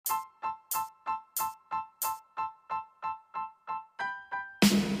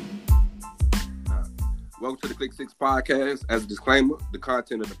Welcome to the Click Six Podcast. As a disclaimer, the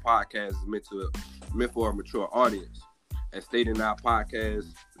content of the podcast is meant for a mature audience. As stated in our podcast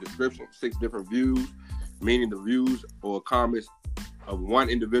description, 6 different views, meaning the views or comments of one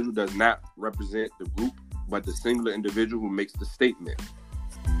individual does not represent the group, but the singular individual who makes the statement.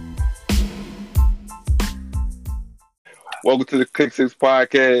 Welcome to the Click Six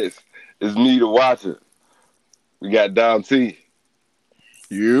Podcast. It's me, the Watcher. We got Dom T.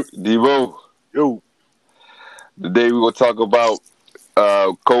 Yep. Devo. Yo. Today we're going to talk about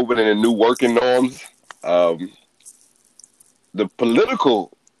COVID and the new working norms. The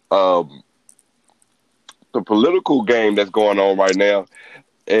political game that's going on right now,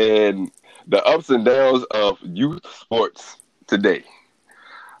 and the ups and downs of youth sports today.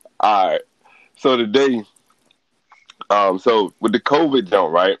 All right. So today, so with the COVID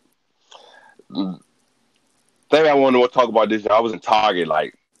jump, right? Thing I want to talk about this, I was in Target,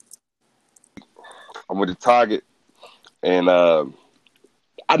 I went to Target, and I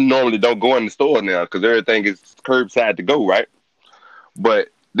normally don't go in the store now because everything is curbside to go, right? But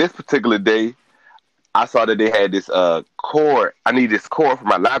this particular day, I saw that they had this cord. I need this cord for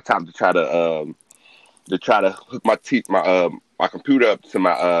my laptop to try to hook my computer up to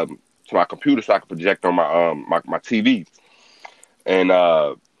my computer so I can project on my TV. And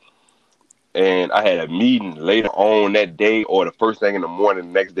I had a meeting later on that day or the first thing in the morning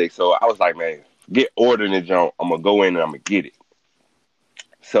the next day. So I was like, man, forget ordering the junk. I'm going to go in and I'm going to get it.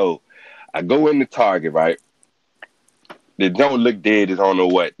 So I go into Target, right? The junk look dead is I don't know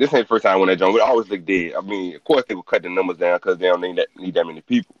what. This ain't the first time I went to that junk. It always look dead. I mean, of course they would cut the numbers down because they don't need that many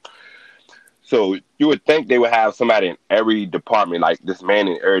people. So you would think they would have somebody in every department, like this man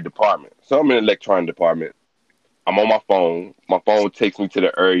in every department. So I'm in the electronic department. I'm on my phone. My phone takes me to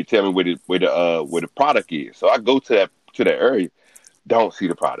the area, tell me where the product is. So I go to that area, don't see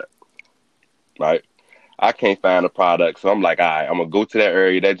the product. Right? I can't find the product. So I'm like, all right, I'm gonna go to that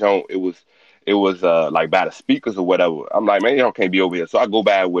area. That junk, it was like by the speakers or whatever. I'm like, man, it can't be over here. So I go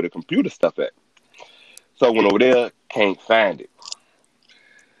by where the computer stuff at. So I went over there, can't find it.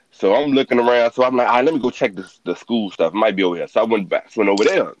 So I'm looking around. So I'm like, all right, let me go check the school stuff. It might be over here. So I went over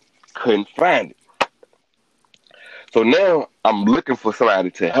there, couldn't find it. So now I'm looking for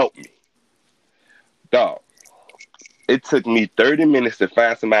somebody to help me. Dog, it took me 30 minutes to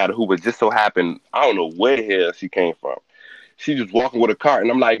find somebody who was just so happened, I don't know where the hell she came from. She just walking with a cart,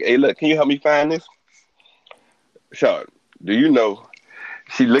 and I'm like, hey, look, can you help me find this? Sure. Do you know,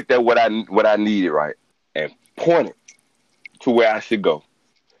 she looked at what I needed, right, and pointed to where I should go.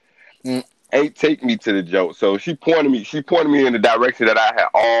 Ain't take me to the joke. So she pointed me in the direction that I had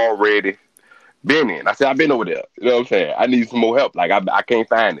already been in. I said, I've been over there. You know what I'm saying? I need some more help. Like, I can't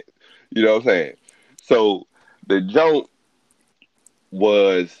find it. You know what I'm saying? So the joke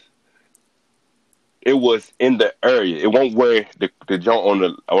was in the area. It wasn't where the joke on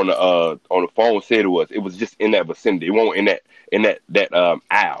the phone said it was. It was just in that vicinity. It wasn't in that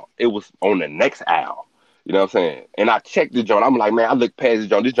aisle. It was on the next aisle. You know what I'm saying? And I checked the joint. I'm like, man, I looked past the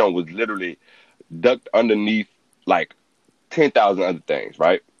joint. This joint was literally ducked underneath like 10,000 other things,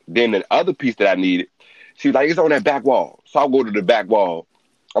 right? Then the other piece that I needed, she was like, it's on that back wall. So I'll go to the back wall.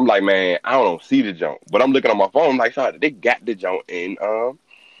 I'm like, man, I don't see the junk. But I'm looking on my phone, I'm like, sorry, they got the junk in,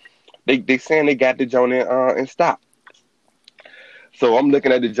 they saying they got the junk in stock. So I'm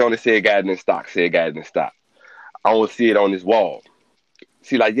looking at the junk that said got it in stock, I don't see it on this wall.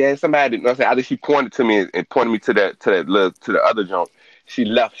 She like, yeah, somebody, you know what I'm saying? After she pointed to me and pointed me to the other junk, she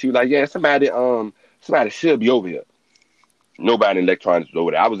left. She was like, yeah, somebody should be over here. Nobody in electronics was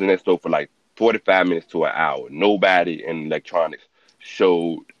over there. I was in that store for like 45 minutes to an hour. Nobody in electronics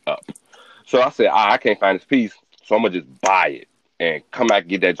showed up. So I said, I can't find this piece, so I'm going to just buy it and come back and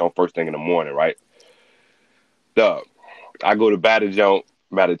get that junk first thing in the morning, right? Dog, I go to buy the junk.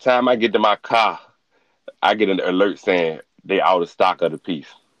 By the time I get to my car, I get an alert saying they out of stock of the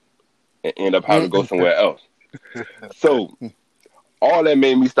piece and end up having to go somewhere else. So all that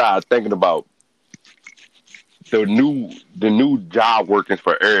made me start thinking about the new job workings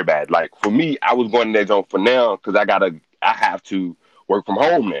for everybody. Like for me, I was going to that job for now because I have to work from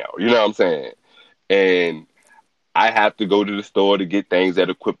home now. You know what I'm saying? And I have to go to the store to get things that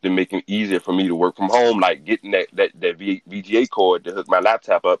equipped to make it easier for me to work from home, like getting that VGA cord to hook my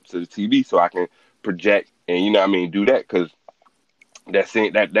laptop up to the TV so I can project and, you know what I mean, do that because that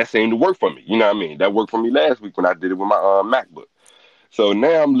seemed to work for me. You know what I mean? That worked for me last week when I did it with my MacBook. So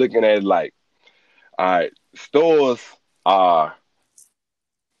now I'm looking at it like, all right, stores are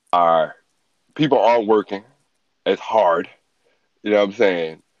people aren't working as hard. You know what I'm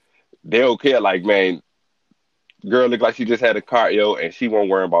saying? They don't care. Like, man, girl look like she just had a cardio and she won't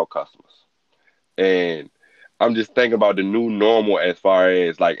worry about customers. And I'm just thinking about the new normal as far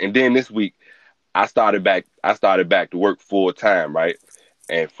as like, and then this week I started back to work full time, right?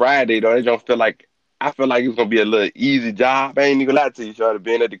 And Friday though, it don't feel like I feel like it's gonna be a little easy job. I ain't even gonna lie to you, Shorty.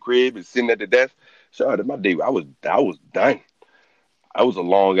 Being at the crib and sitting at the desk, Shorty, my day, I was done. I was a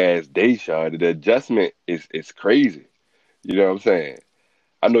long ass day, Shorty. The adjustment is crazy. You know what I'm saying?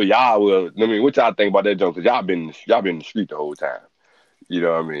 I know y'all will. I mean, what y'all think about that joke? Cause y'all been in the street the whole time. You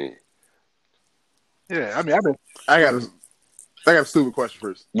know what I mean? Yeah, I mean, I've been. I got a, I got a stupid question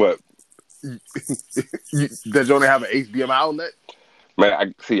first. But Does you only have an HDMI outlet? man,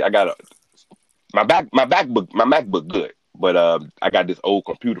 I got my MacBook good, but I got this old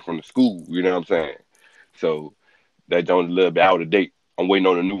computer from the school. You know what I'm saying? So that joint's a little bit out of date. I'm waiting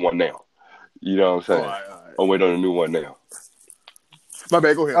on a new one now. You know what I'm Oh, saying? I'm waiting on a new one now. My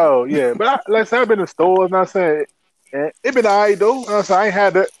bad. Go ahead. Oh yeah, but like I said, I've been in stores. Not saying, and it been alright though. So I ain't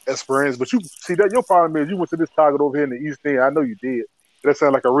had that experience. But you see that your problem is you went to this Target over here in the East End. I know you did. That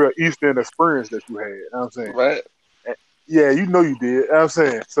sounds like a real East End experience that you had. You know what I'm saying? Right? Yeah, you know you did. You know what I'm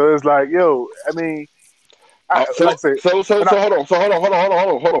saying? So it's like, yo, I mean, like I say, So hold on. So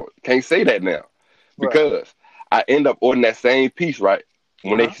hold on. Can't say that now right. because I end up ordering that same piece, right?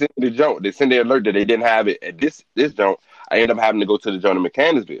 When they Uh-huh. send the junk, they send the alert that they didn't have it at this junk. I end up having to go to the junk in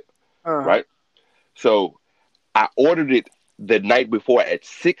Mechanicsville, Uh-huh. right? So I ordered it the night before at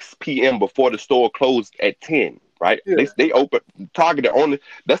 6 p.m. before the store closed at 10. Right? Yeah. They open Target the only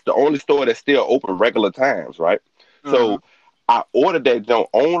that's the only store that's still open regular times, right? Uh-huh. So I ordered that junk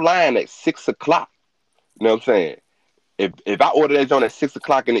online at 6 o'clock. You know what I'm saying? If I order that junk at 6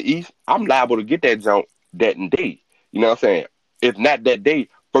 o'clock in the east, I'm liable to get that junk that day. You know what I'm saying? If not that day,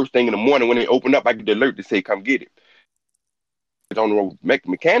 first thing in the morning when they open up, I get the alert to say come get it. It's on the road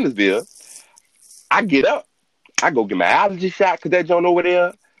Mechanicsville. I get up. I go get my allergy shot because that joint over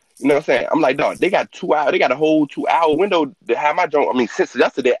there. You know what I'm saying? I'm like, dog, they got 2 hours. They got a whole 2 hour window to have my joint. I mean, since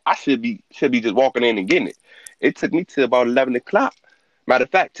yesterday, I should be just walking in and getting it. It took me to about 11 o'clock. Matter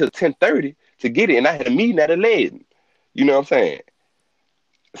of fact, till 10:30 to get it, and I had a meeting at 11. You know what I'm saying?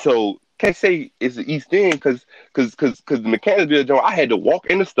 So can't say it's the East End because the Mechanicsville joint. I had to walk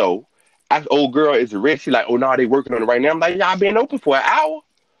in the store. Ask old girl, is it ready? She like, oh no, they working on it right now. I'm like, y'all been open for an hour.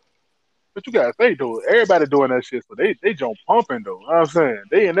 But you gotta think though, everybody doing that shit, so they jump pumping though. You know what I'm saying?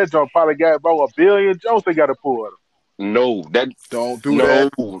 They in that jump probably got about a billion jumps they gotta pull out of. No, that Don't do that.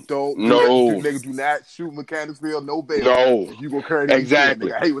 no, Don't do that. no, Nigga, do not shoot Mechanicsville. No bail. no, If you go carry the East End,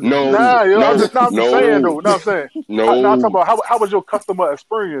 exactly. nigga, I hate when niggas do No, shit. Nah, yo, no, I'm just saying no, though. No, I'm saying. Now I'm talking no. about how was your customer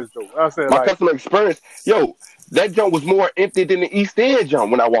experience though? You know what I'm saying My like. customer experience, yo, that junk was more empty than the East End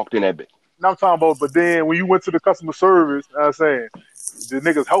junk when I walked in that bitch. Now I'm talking about, but then when you went to the customer service, you know what I'm saying the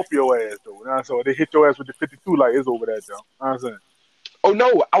niggas help your ass though. You know what I'm saying? They hit your ass with the 52 like it's over that jump. You know what I'm saying? Oh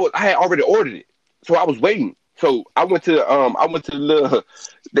no, I had already ordered it, so I was waiting. So I went to the little.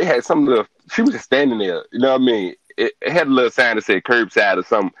 They had some little. She was just standing there. You know what I mean? It had a little sign that said curbside or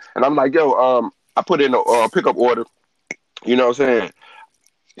something, and I'm like, yo, I put in a pickup order. You know what I'm saying?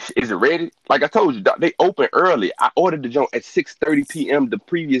 Is it ready? Like I told you, they open early. I ordered the joint at 6:30 p.m. the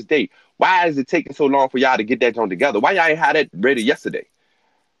previous day. Why is it taking so long for y'all to get that joint together? Why y'all ain't had that ready yesterday?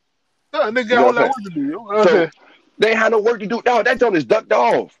 Yeah, nigga You got know all what that I'm work saying? to do. You know what I'm So saying? they ain't had no work to do. No, that joint is ducked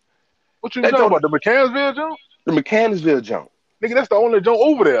off. What you That talking joint, about? The Mechanicsville jump? the Mechanicsville joint. Nigga, that's the only jump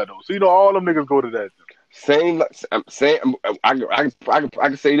over there though. So you know all them niggas go to that jump. Same, I'm saying, I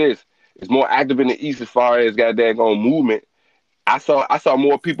can say this. It's more active in the East as far as goddamn movement. I saw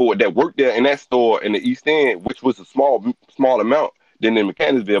more people that worked there in that store in the East End, which was a small amount than in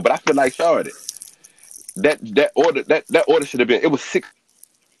Mechanicsville. But I feel like Charlotte, that order should have been. It was 6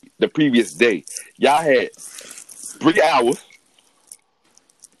 the previous day. Y'all had 3 hours,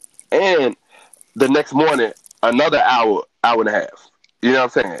 and the next morning another hour and a half. You know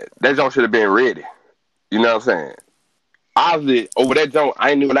what I'm saying? That joint should have been ready. You know what I'm saying? Obviously, over that joint,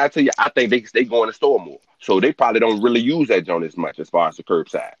 I ain't even lie to you. I think they go in the store more, so they probably don't really use that joint as much as far as the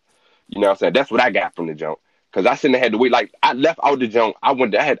curbside. You know what I'm saying? That's what I got from the junk. Cause I shouldn't have had to wait. Like I left out the junk. I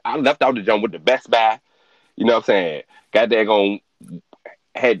left out the junk with the Best Buy. You know what I'm saying? Got that going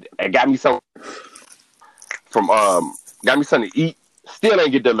got me some from got me something to eat. Still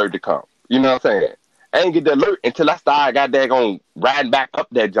ain't get the alert to come. You know what I'm saying? I ain't get the alert until I started got that going riding back up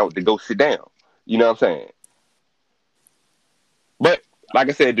that junk to go sit down. You know what I'm saying? But like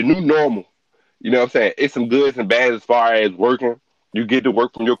I said, the new normal. You know what I'm saying? It's some goods and bads as far as working. You get to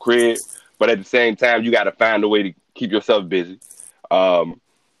work from your crib, but at the same time, you got to find a way to keep yourself busy. Um,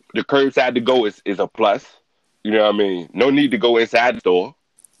 the curbside to go is a plus. You know what I mean? No need to go inside the store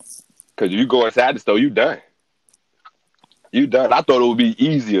because if you go inside the store, you done. You done. I thought it would be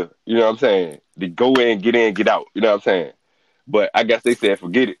easier. You know what I'm saying? to go in, get out. You know what I'm saying? But I guess they said,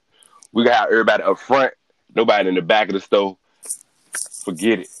 forget it. We got everybody up front, nobody in the back of the store.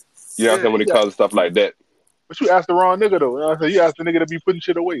 Forget it. You know what I'm saying? When it comes to stuff like that. But you asked the wrong nigga, though. You know what I'm saying? You asked the nigga to be putting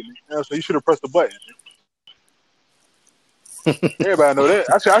shit away. You know what I'm saying? You should have pressed the button. Everybody know that.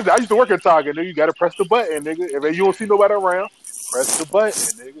 I used to work at Target, nigga. You got to press the button, nigga. If you don't see nobody around, press the button,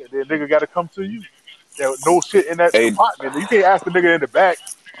 nigga. Then nigga got to come to you. There no shit in that department. You can't ask the nigga in the back. You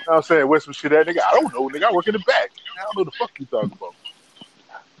know what I'm saying? Where's some shit at, nigga? I don't know, nigga. I work in the back. I don't know the fuck you talking about.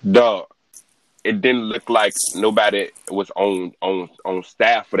 Dog, it didn't look like nobody was on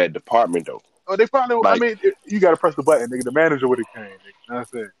staff for that department, though. Oh, they probably. Like, I mean, you got to press the button, nigga. The manager would have came. Nigga. You know what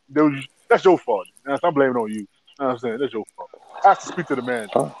I'm saying? That's your fault. You know I'm blaming on you. You know what I'm saying? That's your fault. I have to speak to the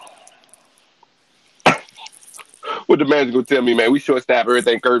manager. What the manager gonna tell me, man? We short staff,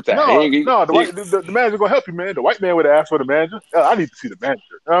 everything curbside. No, the manager gonna help you, man. The white man would have asked for the manager. I need to see the manager.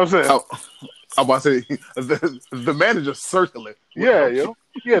 You know what I'm saying? I'm about to say the manager certainly. Yeah, yo.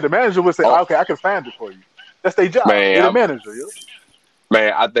 Yeah, the manager would say, okay, I can find it for you. That's their job. Man, the manager, yo.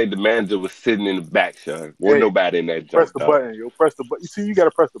 Man, I think the manager was sitting in the back, son. Wasn't nobody in that job. Press the button, yo. Press the button. You see, you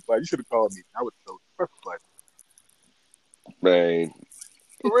gotta press the button. You should have called me. I would have told you. Press the button. Man.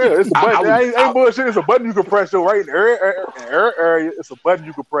 For real, it's a button. Ain't bullshit. It's a button you can press, yo, right in the area. It's a button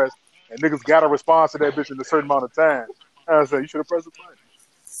you can press, and niggas gotta respond to that bitch in a certain amount of time. I say you should have pressed the button.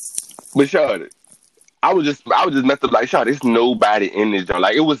 But Shawty, I was just messed up. Like, Shawty, there's nobody in this joint.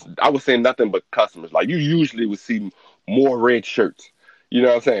 Like, I was saying nothing but customers. Like, you usually would see more red shirts. You know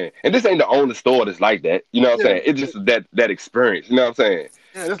what I'm saying? And this ain't the only store that's like that. You know what I'm saying? It's just that experience. You know what I'm saying?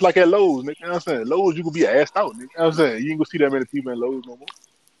 Yeah, it's like at Lowe's, nigga. You know what I'm saying? Lowe's, you can be assed out, nigga. You know what I'm saying? You ain't gonna see that many people in Lowe's no more.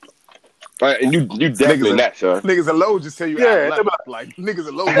 And you definitely not, sir. Niggas at Lowe's just tell you like niggas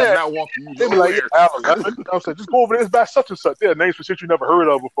at Lowe's not walking you. They be like, I'm saying, just go over there, it's by such and such. There are names for shit you never heard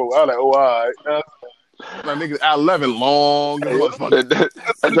of before. I was like, oh, all right. My niggas at 11 long. That's on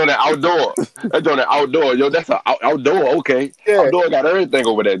the outdoor. That's on the outdoor. Yo, that's an outdoor. Okay. Yeah. Outdoor got everything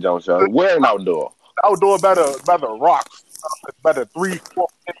over there, John. Where an outdoor? Outdoor by the rocks. By the 3-4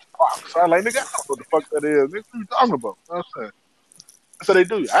 rocks. I was like, nigga, I don't know what the fuck that is. Nigga, what you talking about? You know what I'm saying? That's what they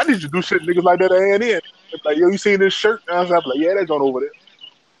do. I need you to do shit niggas like that and in. Like, yo, you seen this shirt? And I was like, yeah, that's on over there.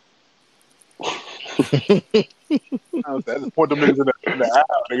 I just point them niggas in the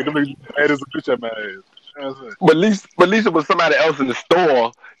aisle, nigga. Them niggas mad as a bitch at my ass. You know but at least it was somebody else in the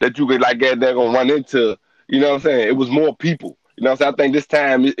store that you could, like, they're gonna run into. You know what I'm saying? It was more people. You know what I'm saying? I think this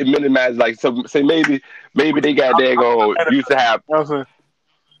time it minimized, like, so say maybe they got there going used to have. You know what I'm saying?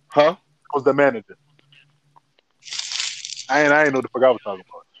 Huh? I was the manager. I ain't know the fuck I was talking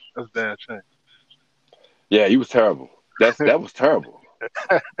about. That's a damn shame. Yeah, he was terrible. That was terrible.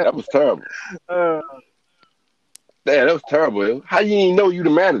 That was terrible. Yeah, that was terrible. Yo. How you ain't know you the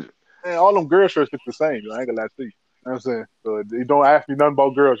manager? Man, all them girl shirts look the same. Yo. I ain't gonna lie to you. You know what I'm saying? So you don't ask me nothing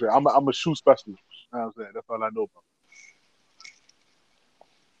about girl shirts. I'm a shoe specialist. You know what I'm saying? That's all I know about.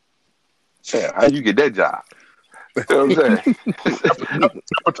 Yeah, how you get that job? You know what I'm saying?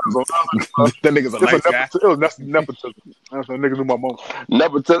 That nigga's a nice guy. It was nepotism. That's what niggas knew my mom.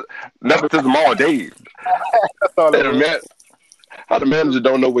 Nepotism all day. That's all I know. How the manager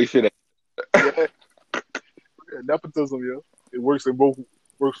don't know where shit at? Yeah, nepotism, yo. It works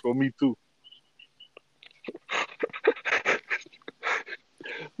for me too.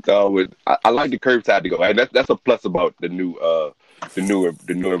 So I like the curbside to go. And that's a plus about the new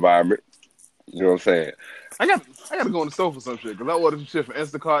environment. You know what I'm saying? I gotta go in the store for some shit because I ordered some shit from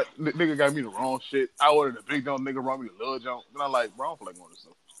Instacart. Nigga got me the wrong shit. I ordered a big jump. Nigga brought me the little jump. And I'm like, bro, I don't feel like going to the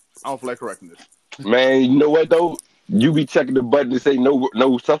store. I don't feel like correcting this. Man, you know what though? You be checking the button to say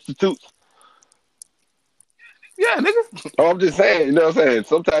no substitutes. Yeah, nigga. Oh, I'm just saying. You know what I'm saying?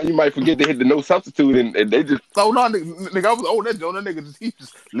 Sometimes you might forget to hit the no substitute and they just. Oh no, nigga! I was that Joe. That nigga he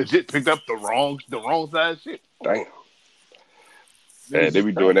just legit picked up the wrong size shit. Damn. Yeah, they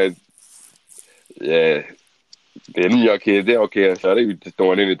be doing that. Yeah. Them young kids, they don't care. So they be just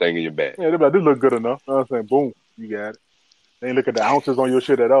throwing anything in your bag. Yeah, they be like, this look good enough. You know what I'm saying? Boom, you got it. They ain't look at the ounces on your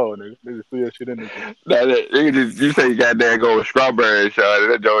shit at all, nigga. They just threw your shit in there. You say you got there go strawberries,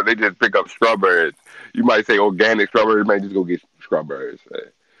 Sean. They just pick up strawberries. You might say organic strawberries, man, just go get strawberries.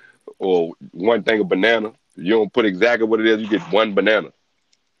 Or one thing of banana. You don't put exactly what it is, you get one banana.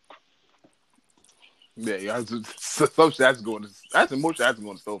 Yeah, some shit I just go in that's more shit I have to go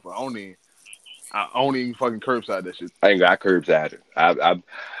in the store for. I only fucking curbside that shit. I ain't got curbside. I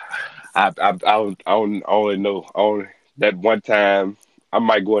only know that one time I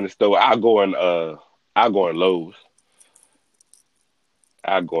might go in the store. I'll go in Lowe's. I'll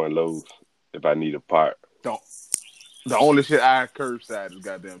go in Lowe's if I need a part. Don't The only shit I curbside is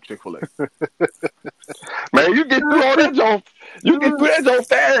goddamn Chick-fil-A. Man, you get through all that joint. You get through that joint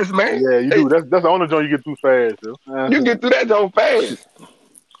fast, man. Yeah, you Hey, do. That's the only joint you get through fast, yo. you get through that joint fast.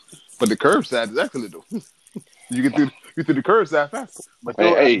 But the curbside is excellent though. You get through the curbside fast. But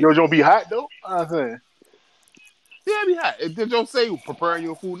Man, hey. your joint be hot though. I'm saying. Yeah, it be hot. It don't say preparing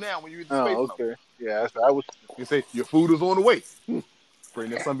your food now when you eat the space. Oh, okay. Yeah, that's I was. You say your food is on the way. Bring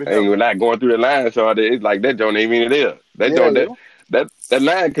that something Hey, we're not going through the line, so it's like that joint ain't even there. That joint, yo. that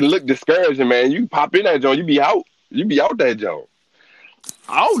line can look discouraging, man. You pop in that joint, you be out. You be out that joint.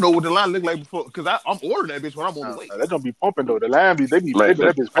 I don't know what the line look like before, because I'm ordering that bitch when I'm on the way. That don't be pumping though. The line be that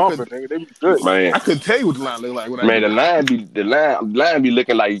bitch pumping. Nigga. They be good. Man, I couldn't tell you what the line look like. When man, the line be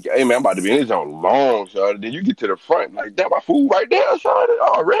looking like, hey man, I'm about to be in this joint long, so then you get to the front, like that my food right there, Shawty,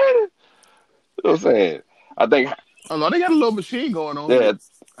 already. You know what I'm saying? I think. Oh no, they got a little machine going on. Yeah,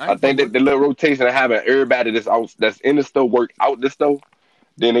 I think that the little rotation of having everybody that's in the store work out the store.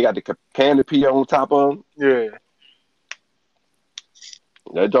 Then they got the canopy on top of them. Yeah.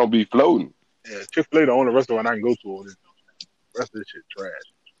 That don't be floating. Yeah, Chick-fil-A the only restaurant I can go to on this. The rest of this shit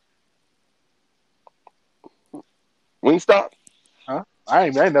trash. Wingstop? Huh? I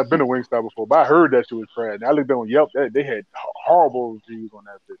ain't never been to Wingstop before, but I heard that shit was trash. And I looked on Yelp, they had horrible reviews on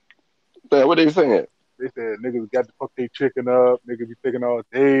that bitch. Yeah, what they saying? They said niggas got to fuck their chicken up, niggas be taking all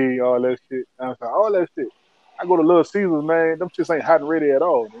day, all that shit. I was like, all that shit. I go to Little Caesars, man, them shits ain't hot and ready at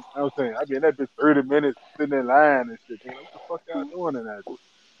all. Man. You know what I'm saying? I be in that bitch 30 minutes sitting in line and shit. Man. What the fuck y'all doing in that bitch?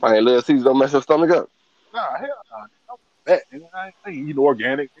 Man, Little Caesars don't mess your stomach up. Nah, hell nah. I'm fat, nigga. I ain't eating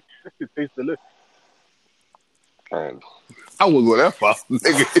organic. That shit tastes delicious. Man. I wouldn't go that far,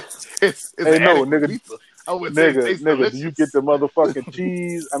 nigga. It's hey, no, nigga. Pizza. I would say Nigga, do you get the motherfucking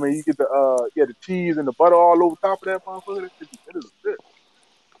cheese? I mean, you get the cheese and the butter all over top of that motherfucker. That is good.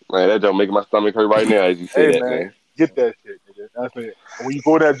 Man, that don't make my stomach hurt right now as you say that, man. Get that shit, nigga. That's it. When you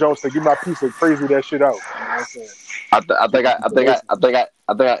go to that joint, say, give my piece of crazy that shit out. You know what I'm saying? I think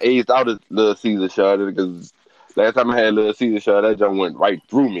I aged out of Little Caesar, shot because last time I had Little Caesar, shot that joint went right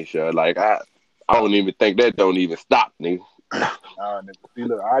through me, shot. Like I don't even think that don't even stop, nigga. Nigga. See,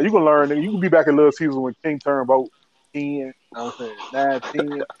 look, you can learn, nigga. You can be back in Little Caesar when King turned about 10, you know what I'm saying, 9,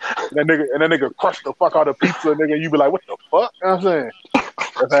 10. And that nigga crushed the fuck out of pizza, nigga. And you be like, what the fuck? You know what I'm saying?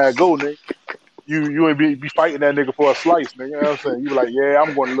 That's how it go, nigga. You ain't be fighting that nigga for a slice, nigga. You know what I'm saying? You be like, yeah,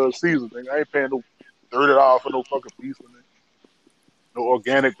 I'm going to Little Caesar, nigga. I ain't paying no $30 for no fucking pizza, nigga. No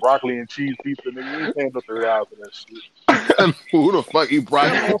organic broccoli and cheese pizza, nigga. You ain't paying no $30 for that shit. Who the fuck eat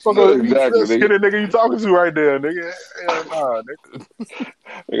broccoli? Exactly, skinny nigga you talking to right there, nigga. Hell nah, nigga.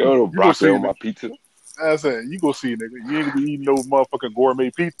 Nigga, no broccoli on my pizza. I'm saying, you go see, nigga. You ain't gonna be eating no motherfucking gourmet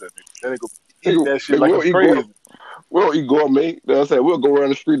pizza, nigga. That nigga eat that shit like it's crazy. We don't eat gourmet. You know what I'm saying? We'll go around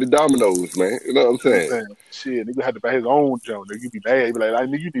the street to Domino's, man. You know what I'm saying? Shit, nigga had to buy his own junk, nigga. You be mad. You be like,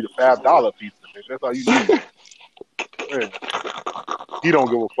 nigga, you need a $5 pizza, nigga. That's all you need. Man. He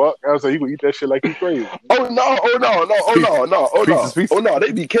don't give a fuck. I was like, you gonna eat that shit like you crazy. Oh no,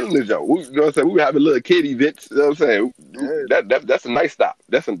 they be killing the joke. You know what I'm saying? We be having little kid events. You know what I'm saying? Yeah. That's a nice stop.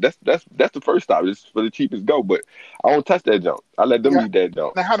 That's the first stop. It's for the cheapest go, but I don't touch that junk. I let them eat that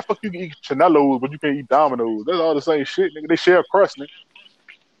junk. Now how the fuck you can eat Chanelos but you can't eat Domino's? That's all the same shit, nigga. They share a crust, nigga.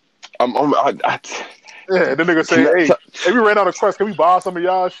 Yeah, the nigga say, hey, if we ran out of crust, can we buy some of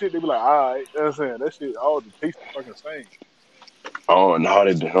y'all shit? They be like, all right. You know what I'm saying? That shit all the taste the fucking same. Oh no,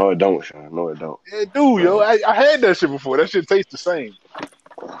 it don't, Sean. No, it don't. Yeah, dude, yo, I had that shit before. That shit tastes the same.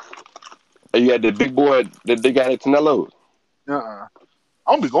 You had the big boy that they got at Chanelo's. I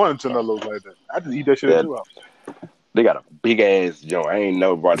don't be going to Chanelo's like that. I just eat that shit at your house. They got a big ass joint. I ain't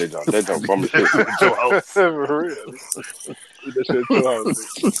never brought that joint. That joint from the shit at your house. For real. Eat that shit at your house.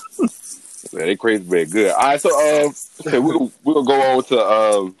 Yeah, they crazy bad good. All right, so we're gonna go on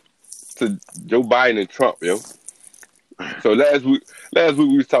to Joe Biden and Trump, yo. So last week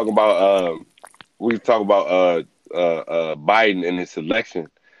we was talking about Biden and his selection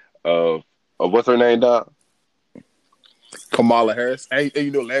of what's her name, dog? Kamala Harris. Hey,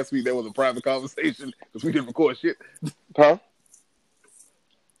 you know, last week there was a private conversation because we didn't record shit. Huh?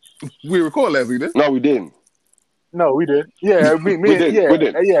 We recorded last week, didn't? No, we didn't. No, we did. Yeah, we did.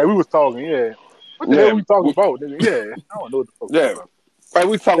 Yeah, we was talking. Yeah. What the hell we talking about, nigga? Yeah, I don't know what the fuck. Yeah. Right,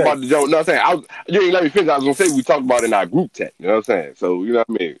 we talking about the joke. You know what I'm saying? You ain't let me finish. I was gonna say we talked about it in our group chat. You know what I'm saying? So you know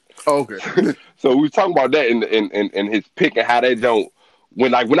what I mean? Oh, okay. So we was talking about that in his pick and how that joke.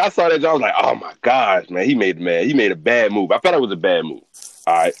 When I saw that joke, I was like, oh my gosh, man, he made a bad move. I thought it was a bad move.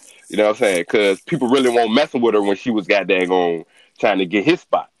 All right, you know what I'm saying? Because people really won't messing with her when she was goddamn on trying to get his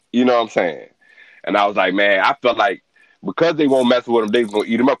spot. You know what I'm saying? And I was like, man, I felt like because they won't mess with him, they was gonna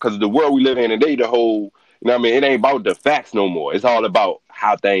eat him up. Because the world we live in today, the whole You know what I mean? It ain't about the facts no more. It's all about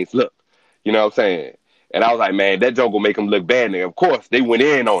how things look. You know what I'm saying? And I was like, man, that joke will make him look bad. And of course, they went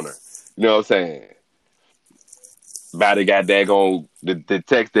in on her. You know what I'm saying? About the got daggone the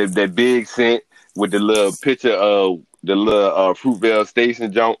text that Big sent with the little picture of the little Fruitvale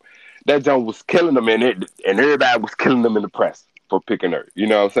Station junk. That junk was killing them, and everybody was killing them in the press for picking her. You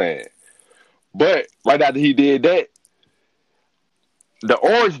know what I'm saying? But right after he did that, the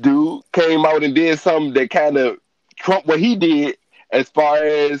orange dude came out and did something that kind of trumped what he did as far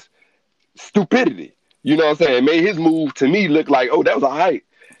as stupidity. You know what I'm saying? Made his move to me look like, oh, that was all right.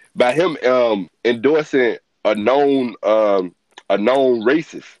 By him endorsing a known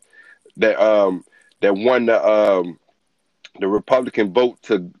racist that won the Republican vote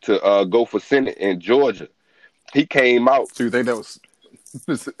to go for Senate in Georgia. He came out. So you think that was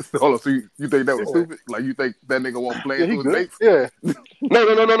hold on, so you think that was stupid? Like you think that nigga won't play into his base? Yeah.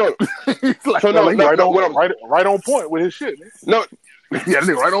 No. He's like, So right on point with his shit, man. No. Yeah,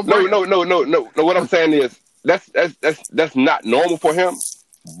 nigga, right on point. No. What I'm saying is that's not normal for him.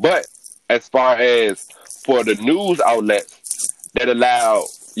 But as far as for the news outlets that allow,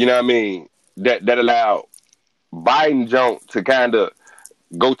 you know what I mean, that allow Biden junk to kind of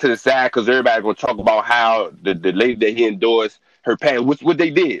go to the side because everybody's gonna talk about how the lady that he endorsed her past, what they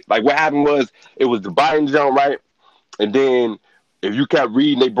did. Like what happened was it was the Biden junk, right? And then if you kept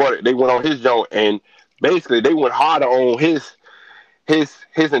reading, they went on his junk, and basically they went harder on his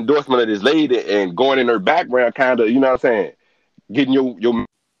endorsement of this lady and going in her background, kind of, you know what I'm saying, getting your.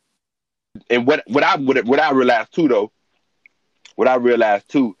 And what I realized too, though,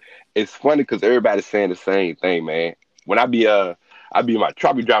 it's funny because everybody's saying the same thing, man. When I be in my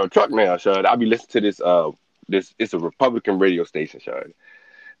truck, I be driving a truck now, Shud. I be listening to this it's a Republican radio station, Shud.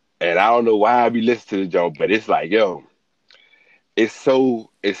 And I don't know why I be listening to the joke, but it's like, yo, it's so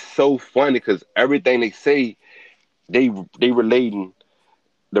funny because everything they say, they relating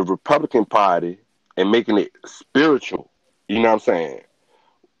the Republican Party and making it spiritual. You know what I'm saying?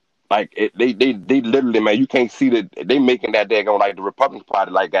 Like they literally, man, you can't see that they making that daggone like the Republican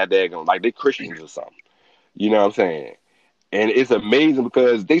Party like that daggone like they Christians or something. You know what I'm saying? And it's amazing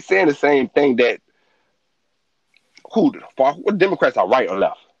because they saying the same thing that what Democrats are right or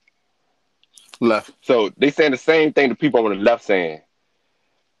left? Left. So they saying the same thing the people on the left saying.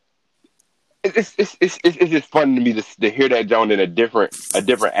 It's just fun to me to hear that John in a different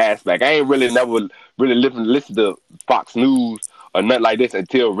aspect. I ain't really never really listen to Fox News or nothing like this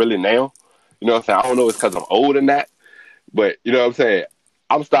until really now. You know what I'm saying? I don't know if it's because I'm older than that, but you know what I'm saying?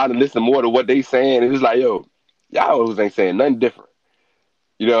 I'm starting to listen more to what they saying, and it's like, yo, y'all ain't saying nothing different.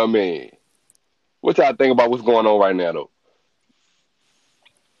 You know what I mean? What y'all think about what's going on right now, though?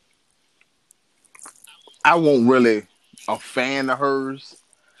 I wasn't really a fan of hers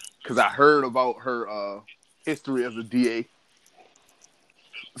because I heard about her history as a DA.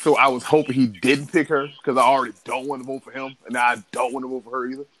 So I was hoping he didn't pick her because I already don't want to vote for him, and now I don't want to vote for her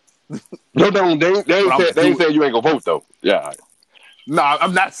either. No, they ain't saying you ain't gonna vote though. Yeah. No,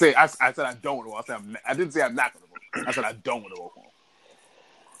 I'm not saying. I said I don't want to vote. I didn't say I'm not going to vote. I said I don't want to vote for him.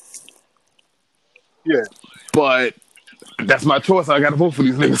 Yeah, but that's my choice. I got to vote for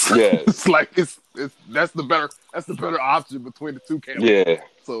these niggas. Yeah, it's like that's the better option between the two candidates. Yeah.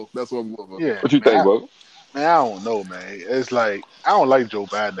 So that's what I'm going for. yeah. What you think, bro? Man, I don't know, man. It's like I don't like Joe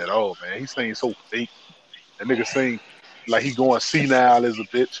Biden at all, man. He's saying so fake. That nigga saying like he going senile as a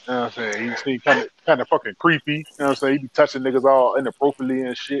bitch. You know what I'm saying? He seems kind of fucking creepy. You know what I'm saying? He be touching niggas all inappropriately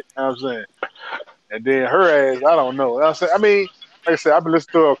and shit. You know what I'm saying? And then her ass, I don't know. You know what I'm saying? I mean, like I said, I've been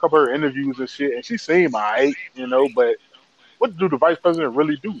listening to a couple of her interviews and shit, and she seemed alright, you know, but what do the vice president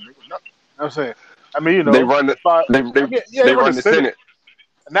really do? Nigga? Nothing. You know what I'm saying? I mean, you know, they run the Senate.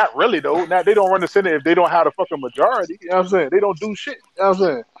 Not really though. Now they don't run the Senate if they don't have the fucking majority. You know what I'm saying? They don't do shit. You know what I'm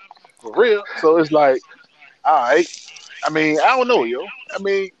saying? For real. So it's like, all right. I mean, I don't know, yo. I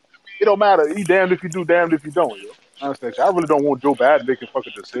mean, it don't matter. You damned if you do, damned if you don't, yo. I understand. I really don't want Joe Biden making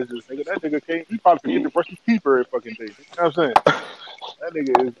fucking decisions, nigga. That nigga can't. He probably forget to brush his teeth every fucking day. You know what I'm saying? That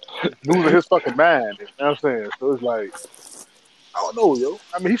nigga is losing his fucking mind. You know what I'm saying? So it's like, I don't know, yo.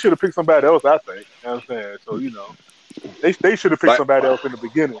 I mean, he should have picked somebody else, I think. You know what I'm saying? So, you know, they should have picked somebody else in the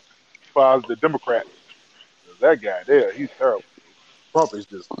beginning as far as the Democrats. That guy there, he's terrible. Trump is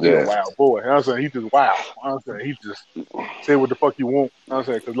just a wild boy. You know what I'm saying? He's just wild. You know what I'm saying? He just say what the fuck you want. You know what I'm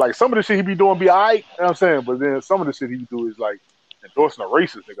saying? Because, like, some of the shit he be doing be all right. You know what I'm saying? But then some of the shit he do is, like, endorsing a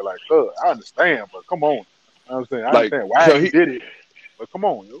racist nigga. Like, I understand, but come on. You know what I'm saying? I understand why he did it. But come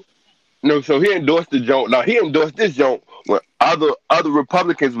on, yo. No, so he endorsed the joint. Now he endorsed this joint when other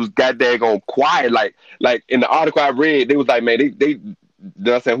Republicans was goddamn quiet. Like in the article I read, they was like, man,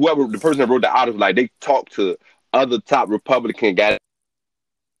 know what I'm saying, whoever the person that wrote the article, like they talked to other top Republican guys,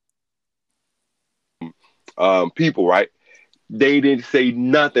 people, right? They didn't say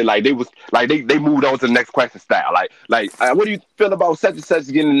nothing. Like they was like they moved on to the next question style. What do you feel about such and such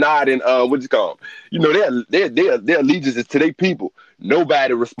getting a nod and what's it called? You know, their allegiance is to their people.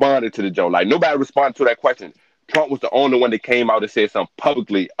 Nobody responded to the joke. Like nobody responded to that question. Trump was the only one that came out and said something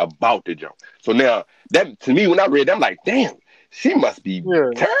publicly about the joke. So now that to me, when I read that, I'm like, damn, she must be Yeah.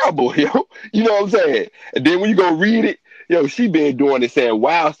 terrible, yo. You know what I'm saying? And then when you go read it, yo, she been doing this saying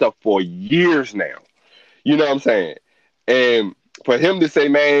wild stuff for years now. You know what I'm saying? And for him to say,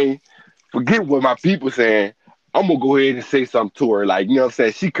 man, forget what my people saying, I'm gonna go ahead and say something to her. Like, you know what I'm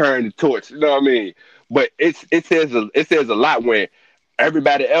saying? She carrying the torch. You know what I mean? But it says a lot when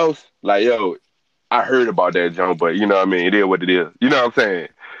everybody else, like, yo, I heard about that junk, but you know what I mean? It is what it is. You know what I'm saying?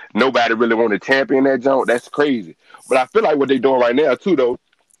 Nobody really want to champion that junk. That's crazy. But I feel like what they doing right now too, though,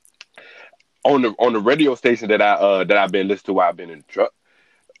 on the radio station that I've been listening to while I've been in the truck,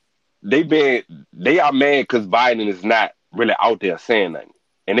 they are mad because Biden is not really out there saying nothing,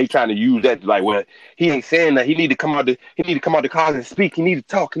 and they trying to use that to like, well, he ain't saying that. He need to come out. He need to come out the closet and speak. He need to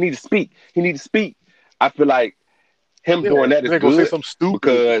talk. He need to speak. He need to speak. I feel like him Yeah. doing that is They're gonna say good something stupid.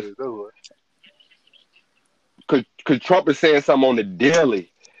 because That's what- cause Trump is saying something on the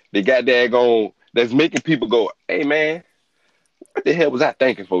daily. They got that going that's making people go, hey man, what the hell was I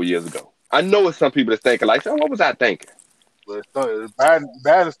thinking 4 years ago? I know it's some people that's thinking like, so what was I thinking? But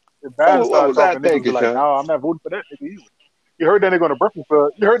Biden What started was I talking, niggas be thinking, like, son? "No, I'm not voting for that nigga either." You heard that nigga on the Breakfast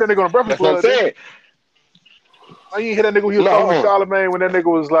Club. You heard that nigga on the Breakfast That's what I'm Club, didn't you? saying. I ain't hear that nigga when he was talking with No. Charlamagne when that nigga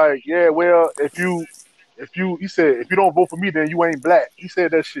was like, "Yeah, well, he said, if you don't vote for me, then you ain't black." He said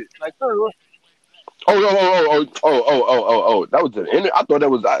that shit. Like, Oh. That was I thought that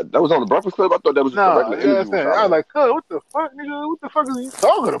was on the Breakfast Club. I thought that was just a nah, regular you know what I'm interview with saying? I was Charlamagne. like, what the fuck, nigga? What the fuck is you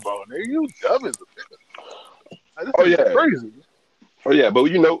talking about, nigga? You dumb as a bitch. Like, this Oh nigga yeah. crazy. Oh yeah. But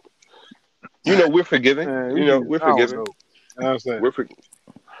we're forgiving. Man, You know, we're I don't forgiving. know. You know what I'm saying? We're for,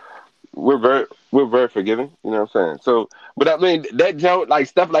 we're very forgiving. You know what I'm saying? So, but I mean that joke, like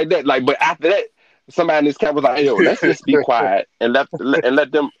stuff like that. Like, but after that, somebody in this camp was like, "Hey, yo, let's just be quiet and let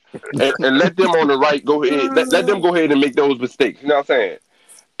them and let them on the right go ahead. Let them go ahead and make those mistakes." You know what I'm saying?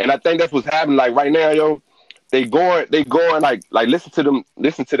 And I think that's what's happening. Like right now, yo, they going like listen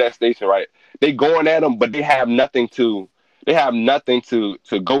to that station, right? They going at them, but they have nothing to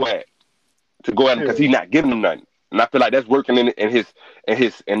go at him because Yeah. he's not giving them nothing. And I feel like that's working in his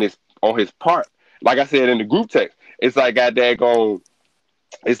on his part. Like I said in the group text, it's like that going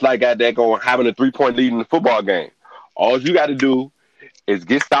having a 3 point lead in the football game. All you got to do is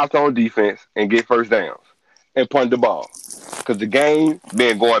get stops on defense and get first downs and punt the ball. Because the game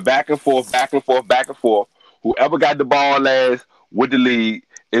been going back and forth, back and forth, back and forth. Whoever got the ball last with the lead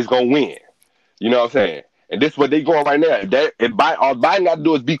is gonna win. You know what I'm saying? And this is what they going right now. All Biden got to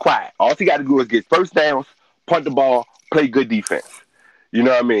do is be quiet. All he got to do is get first downs, punt the ball, play good defense. You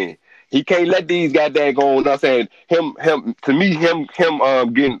know what I mean? He can't let these goddamn go. You know what I'm saying? Him. To me, getting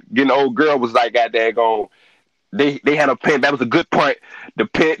the old girl was like goddamn going. They had a punt. That was a good punt. The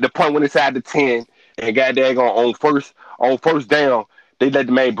punt went inside the 10 and goddamn on first down. They let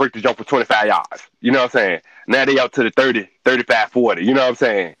the man break the jump for 25 yards. You know what I'm saying? Now they out to the 30, 35, 40. You know what I'm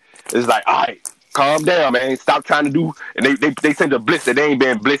saying? It's like, all right, calm down, man. Stop trying to do. And they sent a blitz that they ain't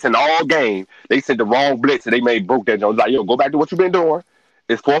been blitzing all game. They sent the wrong blitz and they made broke that jump. It's like, yo, go back to what you've been doing.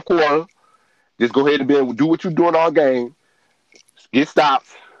 It's fourth quarter. Just go ahead and do what you're doing all game. Get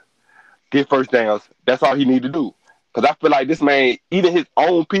stops, get first downs. That's all he need to do. Because I feel like this man, even his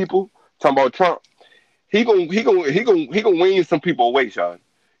own people, talking about Trump, he gonna win some people away, Sean.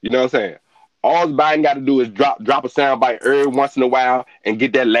 You know what I'm saying? All Biden got to do is drop a sound bite every once in a while and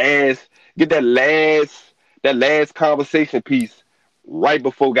get that last conversation piece right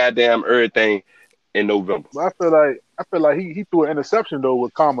before goddamn everything in November. But I feel like he threw an interception though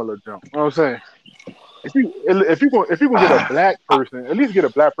with Kamala jump. You know what I'm saying? If you gonna get a black person, at least get a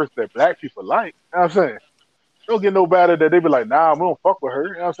black person that black people like. You know what I'm saying? Don't get no better that they be like, nah, we don't fuck with her.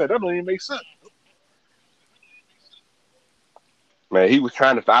 You know what I'm saying? That don't even make sense. Man, he was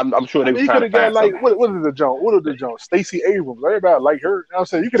trying to. I'm sure I they mean, was you trying could to have got find like something. what is the jump? What is the jump? Stacey Abrams. Everybody like her. You know what I'm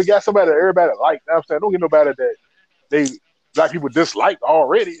saying? You could have got somebody that everybody like. You know what I'm saying? Don't get no better that they black people dislike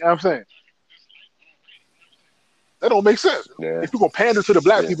already. You know what I'm saying? That don't make sense. Yeah, If you gonna pander to the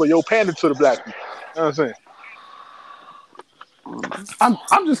black yeah. people, yo, pander to the black people. You know what I'm saying?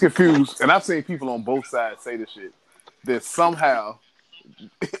 I'm just confused, and I've seen people on both sides say this shit that somehow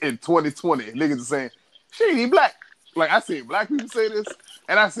in 2020 niggas are saying she ain't even black. Like I seen black people say this,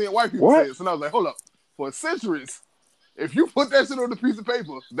 and I seen white people say What? this, and I was like, hold up, for centuries If you put that shit on a piece of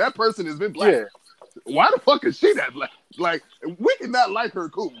paper, that person has been black. Yeah. Why the fuck is she that black? Like, we cannot like her,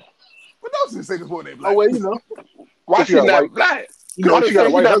 cool. But don't just say this boy ain't black. Oh well, you know, Why she she got a not white. black? You know, Why they she got a say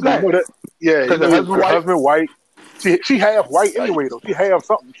she white not husband. black? You know that? Yeah, you Because know her husband her white? husband white. She half white anyway though. She half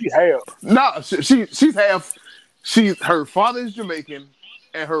something. She half. No, she's half. Her father is Jamaican,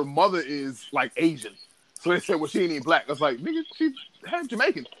 and her mother is like Asian. So they said, well, she ain't even black. I was like, nigga, she's half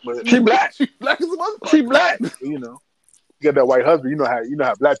Jamaican. But She black. She black as a motherfucker. She black. you know, you got that white husband. You know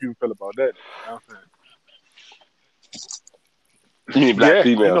how black people feel about that. You know what I'm You mean saying? black Yeah,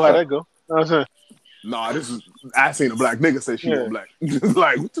 female? you know how that go. You know what I'm saying? Nah, I seen a black nigga say she Yeah. ain't black.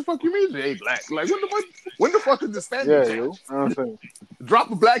 Like, what the fuck you mean she ain't black? Like, when the fuck is the standard Yeah, change? yo. You know what I'm saying?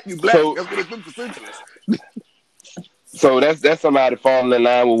 Drop a black, you black. So- That's what it's been for centuries. So that's somebody falling in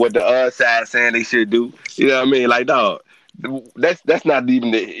line with what the other side saying they should do. You know what I mean? Like, dog, that's not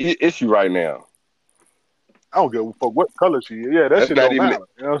even the issue right now. I don't give a fuck what color she is. Yeah, that That's shit not don't even matter.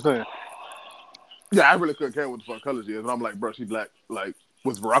 You know what I'm saying? Yeah, I really couldn't care what the fuck color she is. But I'm like, bro, she black. Like,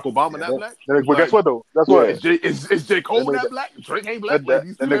 was Barack Obama not black? But guess what though? That's Yeah. what Is J. Cole That not nigga- black? Drake ain't black. that, Like, that,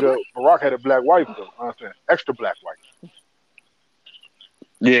 these that people nigga ain't Barack had a black wife though. You know what I'm saying? Extra black wife.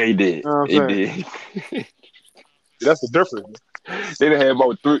 Yeah, he did. You know what He I'm did. See, that's the difference. They done had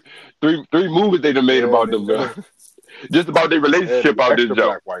about three movies they done made Yeah, about them, bro. that Just about their Yeah, relationship nigga, out this extra joke.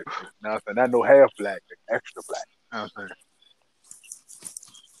 black wife. You know what I'm saying? Not no half black, nigga, extra black. You know what I'm saying?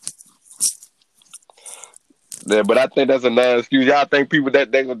 Yeah, but I think that's another excuse. Y'all think people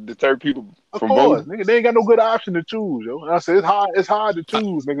that they gonna deter people Of from course, voting? nigga, they ain't got no good option to choose, yo. And I said it's hard to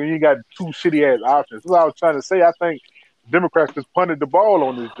choose, nigga. When you ain't got two shitty ass options. That's what I was trying to say. I think Democrats just punted the ball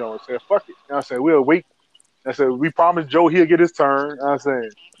on this joint and said, fuck it. You know what I'm saying? We'll wait. I said, we promised Joe he'll get his turn. You know what I'm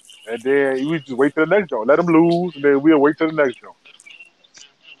saying? And then we just wait till the next joint. Let him lose, and then we'll wait till the next joint.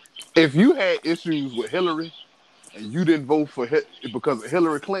 If you had issues with Hillary and you didn't vote for because of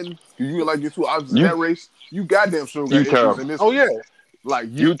Hillary Clinton, you like your two options in You that race, you goddamn sure got you issues terrible. in this Oh race. yeah. Like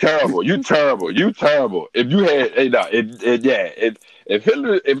You terrible. You terrible. You terrible. If you had if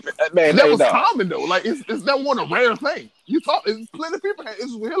Hillary man that hey was dog. common though. Like it's that one a rare thing. You talk, plenty of people had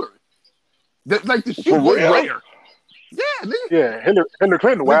issues with Hillary. That like the shit For was real? rare. Yeah, nigga. Yeah, Hillary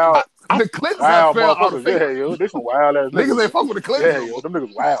Clinton, wild, The Clintons have wild fell out of motherfuckers. Yeah, favor. yo, they some wild ass Niggas niggas. ain't fuck with the Clintons. Yeah, no yo, more. them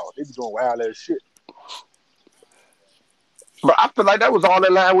niggas wild. They be doing wild ass shit. But I feel like that was all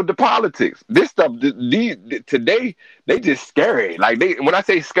in line with the politics. This stuff, today, they just scary. Like when I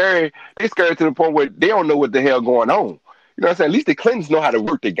say scary, they scary to the point where they don't know what the hell going on. You know what I'm saying? At least the Clintons know how to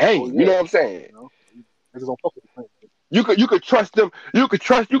work the Oh game. yeah, You know what I'm saying? you know, niggas don't fuck with the Clintons. You could trust them. You could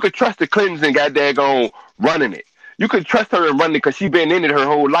trust the Clintons and got daggone running it. You could trust her and running it because she been in it her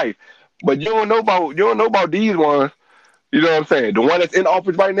whole life. But you don't know about these ones. You know what I'm saying? The one that's in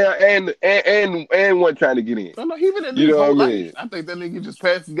office right now and one trying to get in. No, even in You his know whole what I life, mean? I think that nigga just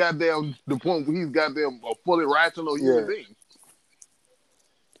passed goddamn the point where he's goddamn a fully rational human Yeah. being.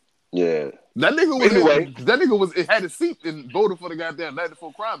 Yeah. That nigga was Anyway. it had a seat and voted for the goddamn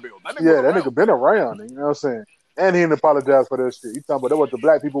 94 crime bill. That nigga Yeah, was that around. nigga been around. You know what I'm saying? And he didn't apologize for that shit. You talking about that what the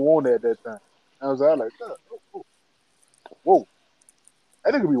black people wanted at that time? I was like, whoa,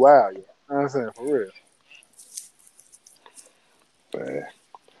 that nigga be wild, yeah. You know what I'm saying? For real. Man.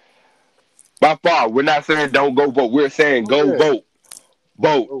 By far, we're not saying don't go vote. We're saying go yeah. vote.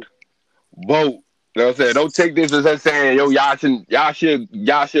 Vote. Vote. Vote. You know what I'm saying? Don't take this as us saying, yo, y'all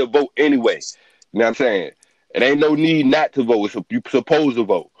should vote anyway. You know what I'm saying? It ain't no need not to vote. So you supposed to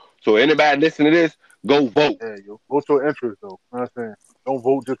vote. So anybody listening to this, go vote. Yeah, yo. Vote your interest though. You know what I'm saying? Don't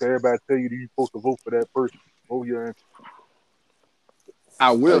vote just to everybody tell you that you're supposed to vote for that person. Vote your interest.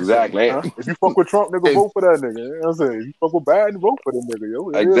 I will Exactly. Huh? If you fuck with Trump, nigga, vote for that nigga. You know what I'm saying? If you fuck with Biden, vote for that nigga, yo.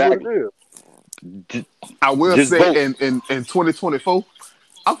 It is what Exactly. it is. I will Just say vote. in 2024,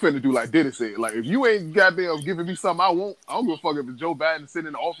 I'm finna do like Diddy said. Like, if you ain't goddamn giving me something I want, I don't give a fuck if it's Joe Biden sitting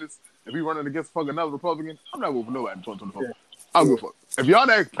in the office, if he running against fucking another Republican, I'm not voting for nobody in 2024. Yeah. I don't give a fuck.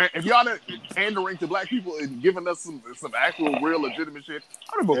 If y'all not pandering to black people and giving us some actual real legitimate shit,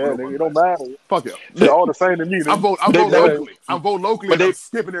 I don't vote Yeah, for no nigga, fucking it don't body. matter. Fuck y'all. They all the same to me, I'm nigga. vote They never- locally. I'm voting locally but and I'm they-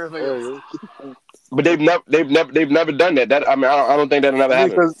 skipping everything Yeah, else. yo. But they've never done that. That I mean, I don't think that'll never I mean,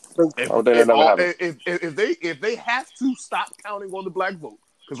 happen. cause I don't think that'll never happen. If they have to stop counting on the black vote,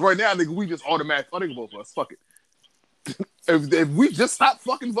 because right now, nigga, we just automatically nigga vote for us. Fuck it. if we just stop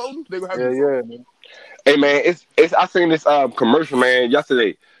fucking voting, they gonna have to vote. man. Hey man, it's I seen this commercial, man,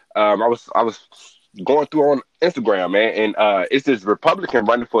 yesterday. I was going through on Instagram, man, and it's this Republican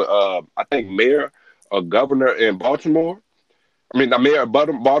running for I think mayor or governor in Baltimore. I mean, the mayor of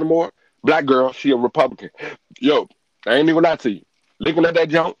Baltimore, black girl, she a Republican. Yo, I ain't even lie to you. Looking at that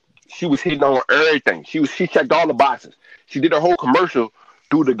jump, she was hitting on everything. She checked all the boxes. She did her whole commercial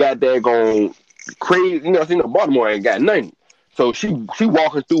through the goddamn going crazy. Baltimore ain't got nothing. So she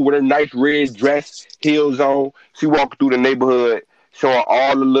walking through with her nice red dress, heels on. She walking through the neighborhood, showing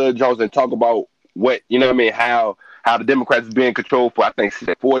all the little Jones and talk about what how the Democrats been in control for I think she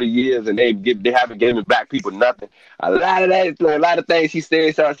said 40 years and they haven't given black people nothing. A lot of things she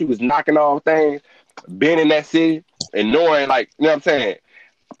said. So she was knocking off things, being in that city and knowing like what I'm saying.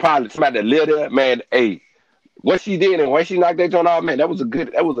 Probably somebody that lived there, man. Hey, what she did and when she knocked that joint off, man, that was a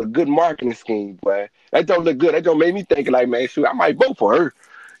good marketing scheme, boy. That don't look good. That don't make me think like, man, shoot, I might vote for her.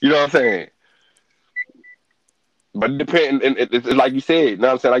 You know what I'm saying? But it depends. And it's like you said. You know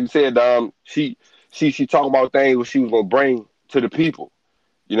what I'm saying? Like you said, she talking about things what she was gonna bring to the people.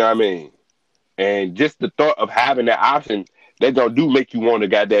 You know what I mean? And just the thought of having that option, that don't do make you want to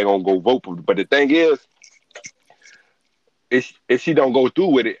goddamn gonna go vote for. But the thing is, if she don't go through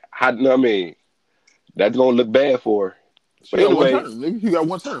with it, how you know what I mean? That's gonna look bad for her. She But got one anyway, term. Nigga. She got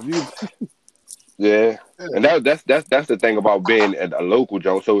one term. yeah. Yeah. And that's the thing about being at a local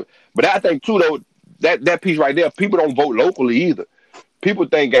Joe. So, but I think too though that piece right there, people don't vote locally either. People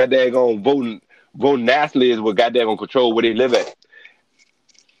think goddamn gonna vote nationally is what goddamn gonna control where they live at.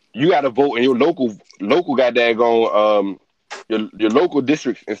 You got to vote in your local goddamn your local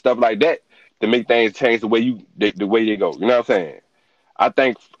districts and stuff like that to make things change the way they go. You know what I'm saying?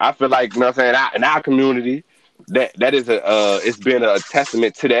 I feel like you know what I'm saying in our community that is it's been a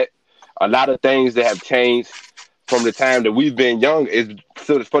testament to that. A lot of things that have changed from the time that we've been young is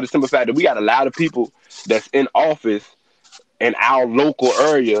for the simple fact that we got a lot of people that's in office in our local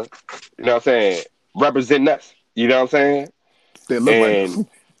area. You know what I'm saying? Representing us. You know what I'm saying? They look like us. And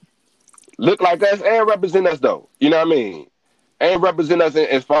look like us and represent us though. You know what I mean? And represent us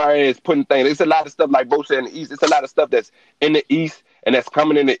as far as putting things. It's a lot of stuff like Bo said in the East. It's a lot of stuff that's in the East and that's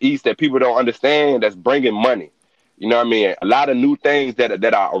coming in the East that people don't understand. That's bringing money. You know what I mean? A lot of new things that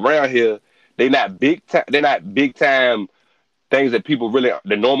are around here. They not big time. They're not big time things that people really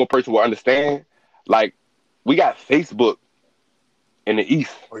the normal person will understand. Like we got Facebook in the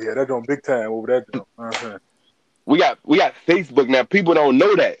East. Oh yeah, that doing big time over that jump. Uh-huh. We got Facebook now. People don't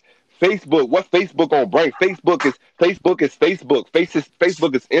know that. Facebook, what Facebook gonna bring? Facebook is Facebook.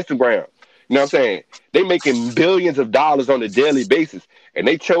 Facebook is Instagram. You know what I'm saying? They making billions of dollars on a daily basis, and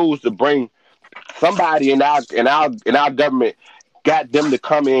they chose to bring somebody in our government got them to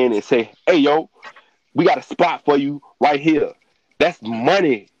come in and say, "Hey, yo, we got a spot for you right here." That's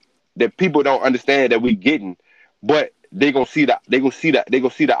money that people don't understand that we getting, but they gonna see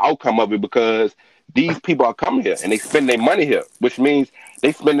the outcome of it because these people are coming here and they spend their money here, which means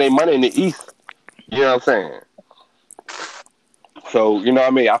they spend their money in the East. You know what I'm saying? So you know what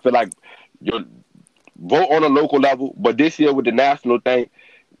I mean. I feel like you vote on a local level, but this year with the national thing,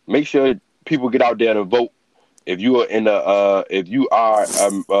 make sure people get out there and vote. If you are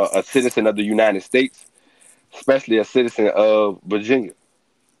a citizen of the United States, especially a citizen of Virginia,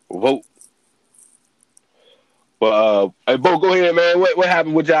 vote. But hey, Bo, go ahead, man. What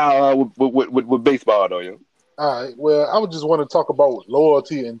happened with y'all with baseball though, yo? All right. Well, I would just want to talk about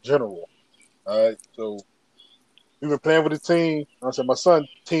loyalty in general. All right. So we've been playing with the team. I said my son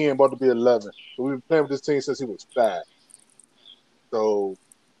 10, about to be 11. So we've been playing with this team since he was 5. So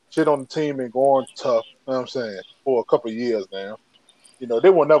shit on the team been going tough. You know what I'm saying, for a couple of years now. You know, they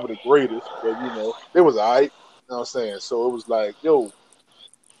were never the greatest, but you know, they was alright. You know what I'm saying? So it was like, yo,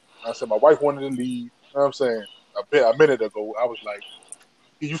 I said my wife wanted to leave. You know what I'm saying? A minute ago, I was like,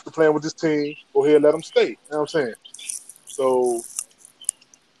 he used to playing with this team. Go ahead, let him stay. You know what I'm saying? So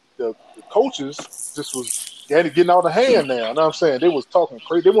the coaches just was getting out of hand now. You know what I'm saying? They was talking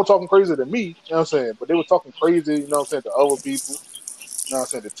crazy. They weren't talking crazy to me. You know what I'm saying? But they were talking crazy. You know what I'm saying, to other people. You know what I'm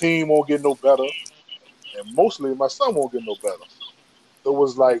saying? The team won't get no better, and mostly my son won't get no better. So it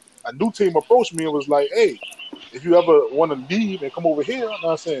was like a new team approached me and was like, "Hey, if you ever want to leave and come over here, you know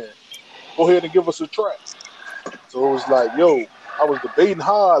what I'm saying, go ahead and give us a try." So it was like, yo, I was debating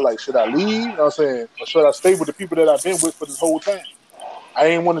hard, like, should I leave? You know what I'm saying? Or should I stay with the people that I've been with for this whole time? I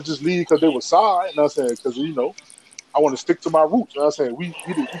ain't want to just leave because they were side, you know what I'm saying? Because, you know, I want to stick to my roots, you know what I'm saying? We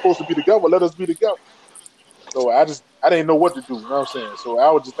supposed to be together, let us be together. So I didn't know what to do, you know what I'm saying? So I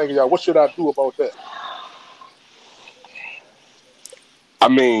was just thinking, y'all, what should I do about that? I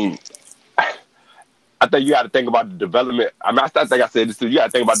mean, I think you got to think about the development. I mean, I think I said this too. You got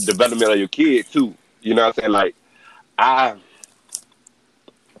to think about the development of your kid too. You know what I'm saying? Like I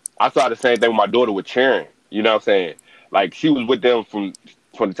I saw the same thing with my daughter with Sharon. You know what I'm saying? Like she was with them from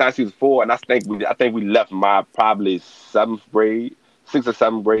the time she was 4, and I think we left my probably 7th grade, 6th or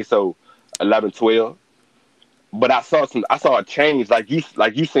 7th grade, so 11, 12. but I saw a change like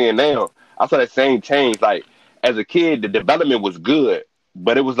you saying now. I saw that same change. Like as a kid, the development was good,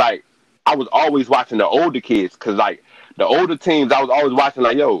 but it was like I was always watching the older kids because like the older teams, I was always watching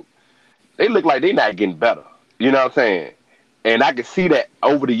like, yo, they look like they not getting better. You know what I'm saying? And I could see that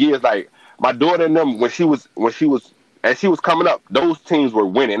over the years. Like my daughter and them, as she was coming up, those teams were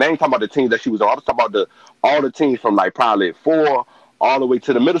winning. I ain't talking about the teams that she was on. I was talking about the all the teams from like probably 4 all the way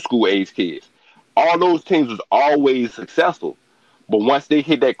to the middle school age kids. All those teams was always successful. But once they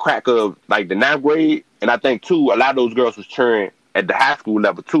hit that crack of like the ninth grade, and I think too, a lot of those girls was cheering at the high school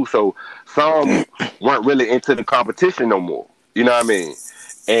level too. So some weren't really into the competition no more. You know what I mean?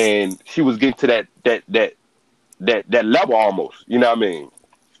 And she was getting to that level almost. You know what I mean?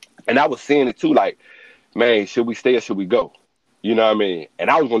 And I was seeing it too, like, man, should we stay or should we go? You know what I mean? And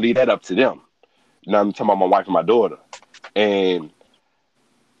I was gonna leave that up to them. You know what I'm talking about my wife and my daughter. And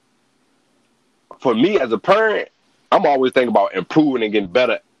for me as a parent, I'm always thinking about improving and getting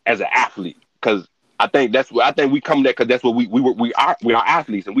better as an athlete. Cause I think we come there because that's what we are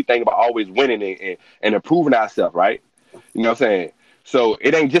athletes and we think about always winning and improving ourselves, right? You know what I'm saying? So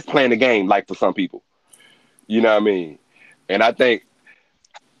it ain't just playing the game like for some people. You know what I mean? And I think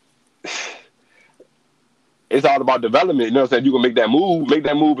it's all about development. You know what I'm saying? You can make that move.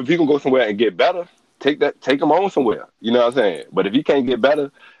 If you can go somewhere and get better, take them on somewhere. You know what I'm saying? But if you can't get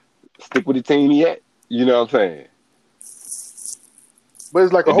better, stick with the team yet. You know what I'm saying? But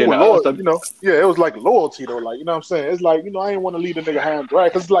it's like a And whole then loyalty, you know. Yeah, it was like loyalty though. Like, you know what I'm saying? It's like, you know, I ain't want to leave the nigga high and dry.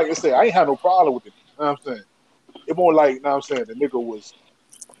 Cause it's like I said, I ain't had no problem with it. You know what I'm saying? It won't like, you know what I'm saying, the nigga was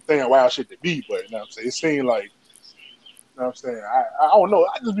saying wild shit to me, but you know what I'm saying? It seemed like, you know what I'm saying? I don't know.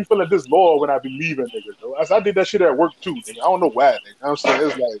 I just be feeling disloyal when I be leaving niggas though. I did that shit at work too, nigga. I don't know why, nigga. You know what I'm saying?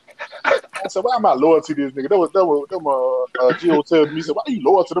 It's like I said, why am I loyal to this nigga? Gio tells me, he said, why are you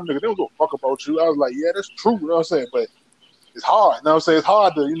loyal to them niggas? They don't give a fuck about you. I was like, yeah, that's true, you know what I'm saying? But it's hard, you know what I'm saying? It's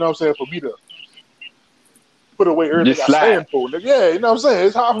hard to, you know what I'm saying, for me to put away everything just I slide. stand for, nigga. Yeah, you know what I'm saying?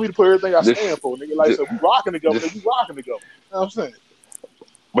 It's hard for me to put everything I stand Just, for, nigga. Like I just, said, we rocking together, just. nigga. We rocking together. You know what I'm saying?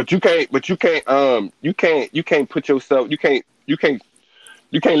 But you can't put yourself. You can't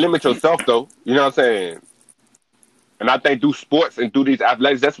limit yourself though. You know what I'm saying? And I think through sports and through these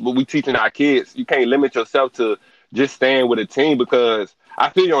athletics, that's what we teaching our kids. You can't limit yourself to just staying with a team because I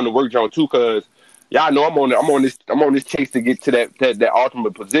feel you on the work zone too. Because y'all know I'm on this chase to get to that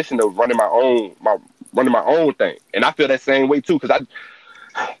ultimate position of running my own thing. And I feel that same way too. Because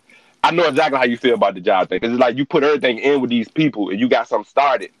I know exactly how you feel about the job thing. Because it's like you put everything in with these people and you got something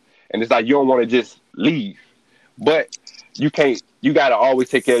started, and it's like you don't want to just leave, but you can't. You got to always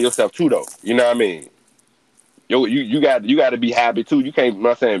take care of yourself too, though. You know what I mean? You got to be happy too. You can't, you know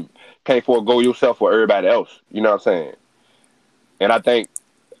what I'm saying, can't forego yourself for everybody else. You know what I'm saying? And I think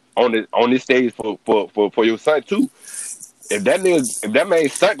on this stage for your son too. If that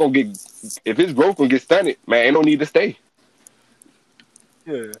man's son gonna get, if his growth gonna get stunted, man, ain't no need to stay.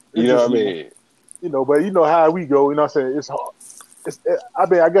 Yeah. You It's know just, what I mean? you know, but you know how we go, you know what I'm saying? It's hard.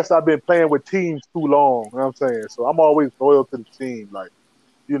 I guess I've been playing with teams too long, you know what I'm saying? So I'm always loyal to the team, like,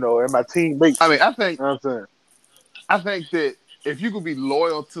 you know, and my I teammates. mean, You know what I'm saying? I think that if you could be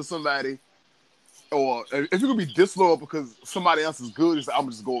loyal to somebody, or if you could be disloyal because somebody else is good, it's like, I'm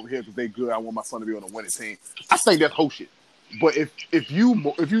just go over here because they good. I want my son to be on a winning team. I think that's whole shit. But if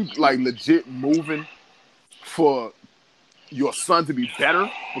you like legit moving for your son to be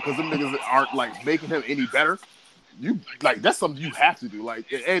better because them niggas aren't like making him any better, you like that's something you have to do. Like,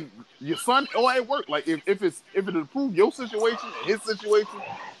 and your son, or at work, like if it improve your situation and his situation,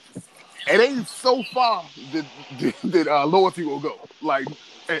 it ain't so far that loyalty will go. Like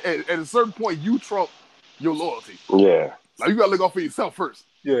at a certain point, you trump your loyalty. Yeah, Like you gotta look out for yourself first.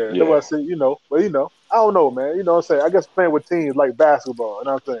 Yeah, that's what I yeah, say, you know. But, you know, I don't know, man. You know what I'm saying? I guess playing with teams like basketball, you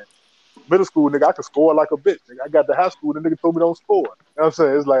know what I'm saying? Middle school, nigga, I could score like a bitch. Nigga. I got to high school, the nigga told me don't score. You know what I'm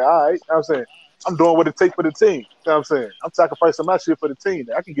saying? It's like, all right, you know what I'm saying? I'm doing what it takes for the team. You know what I'm saying? I'm sacrificing my shit for the team.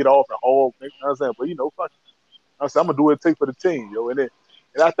 I can get off and hog, nigga. You know what I'm saying? But, you know, fuck it. I'm saying, I'm going to do what it takes for the team, yo. And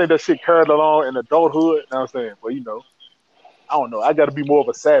I think that shit carried along in adulthood. You know what I'm saying? But, you know, I don't know. I got to be more of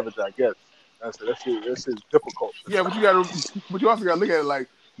a savage, I guess. I said, that shit's difficult. Yeah, but you also gotta look at it like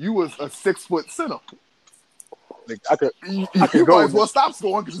you was a 6 foot center. Nigga, I You could might go, as well nigga. stop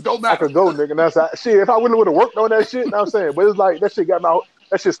scoring because it don't I matter. could go, nigga. And that's shit. If I really would have worked on that shit, you know what I'm saying? But it's like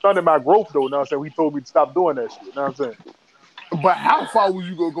that shit stunted my growth though. You know what I'm saying? He told me to stop doing that shit. You know what I'm saying? But how far was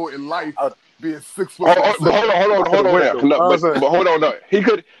you gonna go in life I, being 6 foot from a but center? I could hold have on went there. though. You No, know what I'm saying? but hold on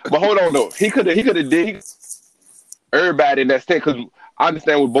though. Hold on though. He could have did everybody in that state because I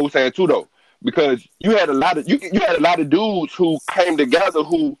understand what both saying too though because you had a lot of dudes who came together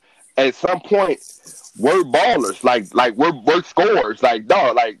who at some point were ballers, like were scorers, like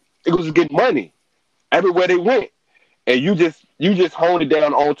dog, like it was getting money everywhere they went, and you just honed it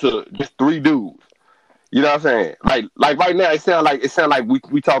down onto just three dudes. You know what I'm saying? Like right now, it sound like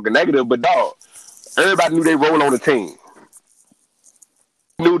we talking negative, but dog, everybody knew they roll on the team.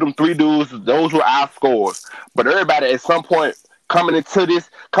 Knew them three dudes; those were our scores. But everybody at some point coming into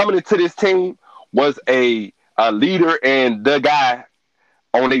this team was a leader and the guy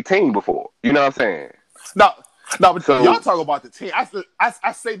on their team before. You know what I'm saying? No, no, but So y'all talk about the team. I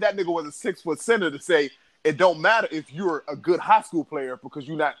say that nigga was a 6-foot center to say it don't matter if you're a good high school player because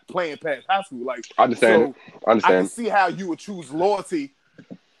you're not playing past high school. Like, I understand. so I I can understand. see how you would choose loyalty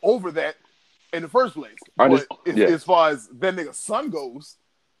over that in the first place. I But just yeah. as far as that nigga's son goes,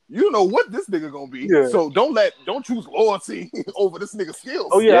 you know what this nigga gonna be. Yeah. So don't choose loyalty over this nigga's skills.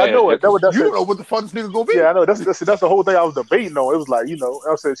 Oh yeah, I know it. That's You don't know what the fuck this nigga gonna be. Yeah, I know. That's the whole thing I was debating on. It was like,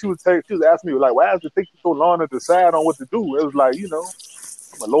 I said she was asking me like, why does it take you so long to decide on what to do? It was like,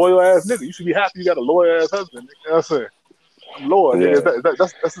 I'm a loyal ass nigga. You should be happy you got a loyal ass husband. Nigga. You know what I'm saying? I'm loyal, Yeah. nigga.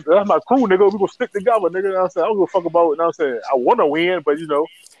 That's my crew, nigga. We gonna stick together, nigga. You know what I'm saying? I don't give a fuck about. You know what I'm saying? I want to win, but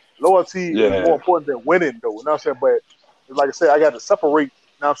loyalty Yeah. is more important than winning, though. You know what I'm saying? But like I said, I got to separate.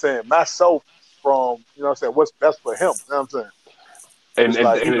 You know what I'm saying? Myself from what's best for him. You know what I'm saying? And It's and,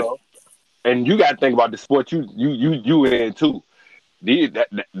 like and, and you got to think about the sport you in too.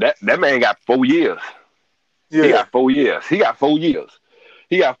 That man got 4 years. yeah, He got 4 years. He got 4 years.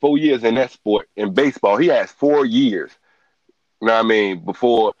 He got 4 years in that sport. In baseball, he has 4 years. You know what I mean?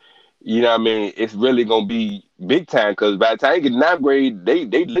 Before, it's really gonna be big time. Because by the time he get to ninth grade,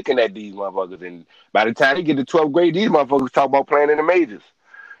 they looking at these motherfuckers, and by the time he get to 12th grade, these motherfuckers talk about playing in the majors.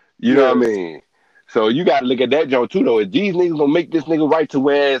 You know yeah. what I mean? So you got to look at that joint too, though. If these niggas gonna make this nigga right to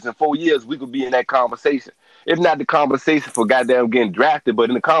whereas in 4 years we could be in that conversation. If not the conversation for goddamn getting drafted, but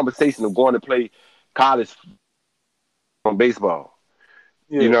in the conversation of going to play college on baseball.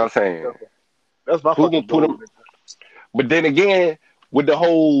 Yeah. You know what I'm saying? That's my Who gonna fucking put goal. him? But then again, with the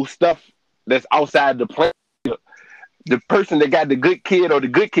whole stuff that's outside the play, the person that got the good kid or the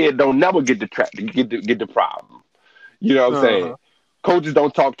good kid don't never get the get the problem. You know what I'm saying? Uh-huh. Coaches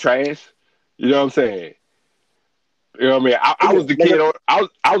don't talk trash. You know what I'm saying? You know what I mean? I Yeah, was the kid. I was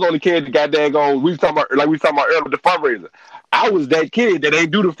on the kid that got that going. We was talking about earlier with the fundraiser. I was that kid that ain't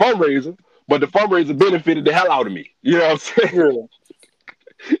do the fundraiser, but the fundraiser benefited the hell out of me. You know what I'm saying?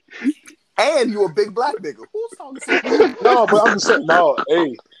 yeah. And you a big black nigga. Who's talking to No, but I'm just saying. No,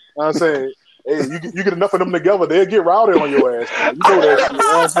 hey, I'm saying, hey, you get enough of them together, they'll get rowdy on your ass. Man. You know that shit. You know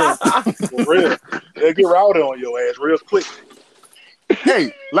what I'm saying? For real, they'll get rowdy on your ass real quick.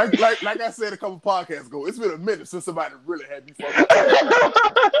 Hey, like I said a couple podcasts ago, it's been a minute since somebody really had me fucked up.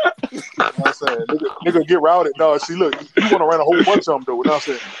 You know what I'm saying? Nigga get rowdy. No, see, look, you want to run a whole bunch of them, though. You know what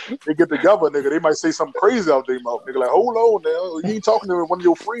I'm saying? They get together, nigga. They might say something crazy out their mouth. Nigga, like, hold on now. You ain't talking to one of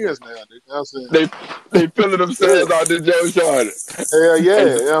your friends now. Nigga. You know what I'm saying? They feeling themselves out this Joe Jordan. Hell yeah.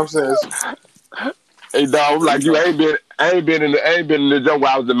 You know what I'm saying? Hey dog, I'm like you I ain't been in the joke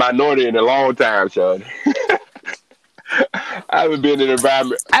where I was a minority in a long time, Sean. I haven't been in an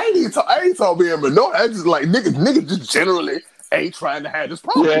environment. I ain't talking being a minority. I just like niggas just generally ain't trying to have this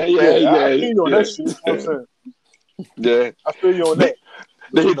problem. Yeah. I feel you on that shit. You know what I'm saying? Yeah. I feel you on that.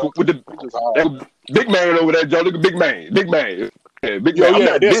 They hit with the big man over there, Joe. Look at big man. Yeah, big man. I'm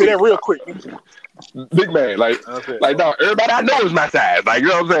not they'll say big. that real quick. Big man, like dog, everybody I know is my size. Like, you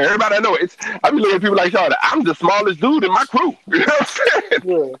know what I'm saying? Everybody I know. I be looking at people like Sean. I'm the smallest dude in my crew. You know what I'm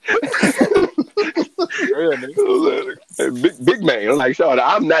saying? Yeah, Big man. I'm like, Sean,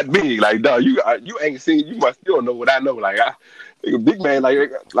 I'm not big. Like, dog, you ain't seen. You don't know what I know. Like, big man. Like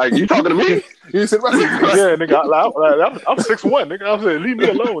you talking to me? You said right. yeah, nigga. I'm 6'1", nigga. I'm saying, leave me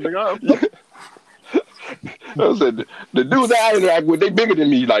alone, nigga. I said the dudes I interact with, they bigger than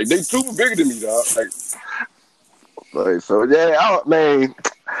me. Like, they super bigger than me, dog. Like so, yeah. Man,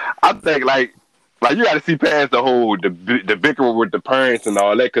 I think like you got to see past the whole the bickering with the parents and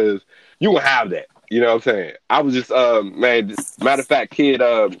all that, because you will have that. You know what I'm saying? I was just man. Matter of fact, kid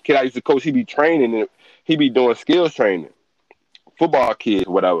I used to coach. He be training and he be doing skills training, football kids,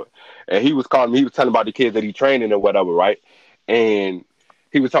 whatever. And he was calling me. He was telling about the kids that he training or whatever, right? And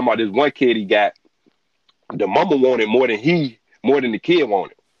he was talking about this one kid he got. The mama wanted more than the kid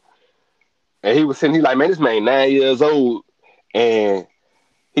wanted. And he was sitting, he like, man, this man 9 years old, and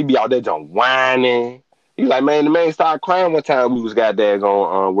he be out there just whining. He like, man, the man started crying one time we was goddamn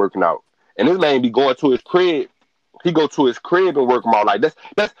on working out. And this man be going to his crib. He go to his crib and work him out. Like, that's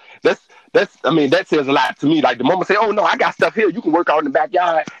I mean, that says a lot to me. Like, the mama say, oh no, I got stuff here. You can work out in the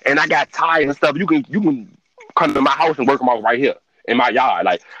backyard, and I got tires and stuff. You can come to my house and work them out right here in my yard.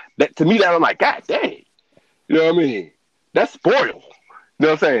 Like, That to me, that I'm like, God dang, you know what I mean? That's spoiled. You know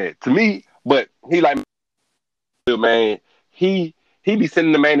what I'm saying? To me, but he like, man, he be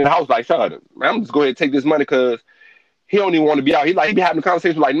sending the man in the house like, shut up, man, I'm just going to take this money because he don't even want to be out. He be having a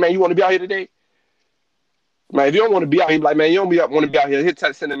conversation like, man, you want to be out here today? Man, if you don't want to be out here, like, man, you don't want to be out here.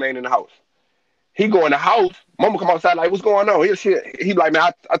 He'll send the man in the house. He go in the house. Mama come outside like, what's going on? He like,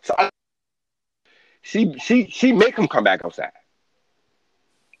 man, she make him come back outside.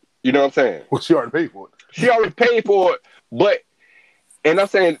 You know what I'm saying? Well, she already paid for it. She already paid for it, but and I'm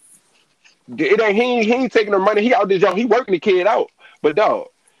saying it ain't he ain't taking her money. He out this job. He working the kid out. But dog,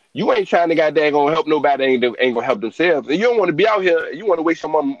 you ain't trying to goddamn gonna help nobody. Ain't gonna help themselves. And you don't want to be out here. You want to waste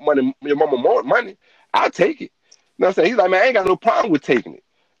your mama more money. I'll take it. You know what I'm saying? He's like, man, I ain't got no problem with taking it.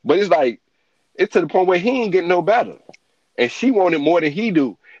 But it's like it's to the point where he ain't getting no better, and she wanted more than he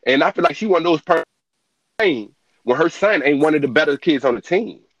do. And I feel like she one of those playing when her son ain't one of the better kids on the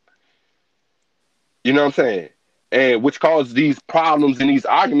team. You know what I'm saying? And which causes these problems and these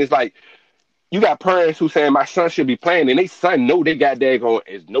arguments. Like, you got parents who saying my son should be playing, and they son know they got daggone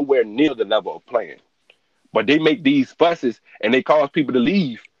is nowhere near the level of playing. But they make these fusses and they cause people to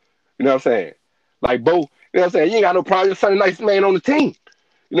leave. You know what I'm saying? Like, Bo, you know what I'm saying? You ain't got no problem. Your son the nicest man on the team.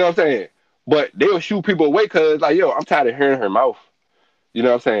 You know what I'm saying? But they'll shoot people away because, like, yo, I'm tired of hearing her mouth. You know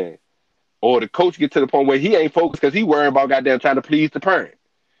what I'm saying? Or the coach get to the point where he ain't focused because he worrying about goddamn trying to please the parent.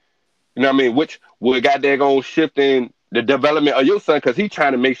 You know what I mean? Which would goddamn go shift in the development of your son because he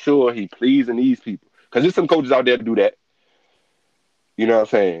trying to make sure he pleasing these people. Because there's some coaches out there to do that. You know what I'm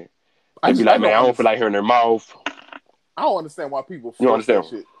saying? They be like, man, I don't feel like hearing their mouth. I don't understand why people force that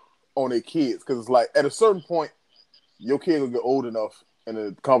shit on their kids. Because it's like, at a certain point, your kid will get old enough and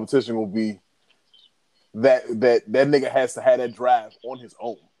the competition will be that nigga has to have that drive on his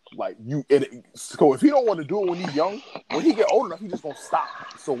own. Like, so if he don't want to do it when he's young, when he get old enough, he just gonna stop.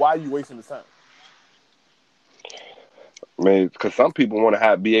 So why are you wasting the time? Man, because some people want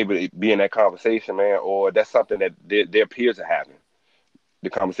to be able to be in that conversation, man, or that's something that their peers are having. The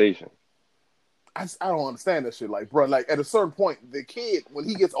conversation. I don't understand that shit. Like, bro, like at a certain point, the kid, when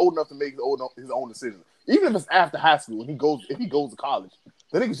he gets old enough to make his own decisions, even if it's after high school, if he goes to college,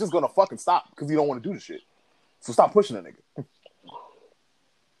 the nigga's just gonna fucking stop because he don't want to do the shit. So stop pushing that nigga.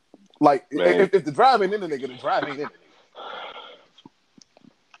 Like, if the drive ain't in the nigga, the drive ain't in the nigga.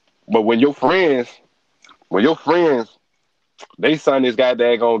 But when your friends, they son is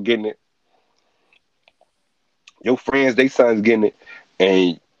goddamn getting it. Your friends, they son's getting it,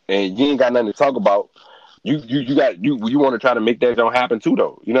 and you ain't got nothing to talk about. You want to try to make that don't happen too,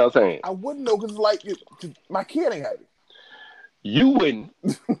 though. You know what I'm saying? I wouldn't know because like my kid ain't happy. You wouldn't.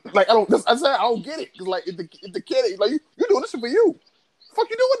 Like I said I don't get it because like if the kid like you doing this shit for you. The fuck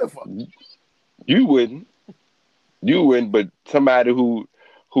you doing it for? You wouldn't. But somebody who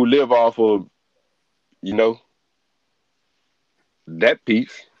live off of, you know, that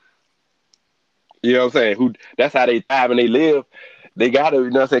piece. You know what I'm saying? That's how they thrive and they live. They gotta, you know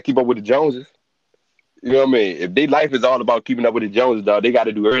what I'm saying, keep up with the Joneses. You know what I mean? If their life is all about keeping up with the Joneses, dog, they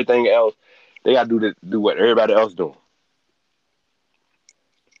gotta do everything else. They gotta do what everybody else doing.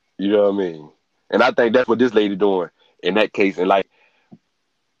 You know what I mean? And I think that's what this lady doing in that case. And like,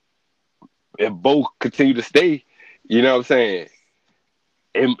 if both continue to stay, you know what I'm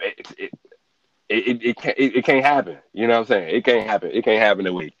saying? It can't happen. You know what I'm saying? It can't happen. It can't happen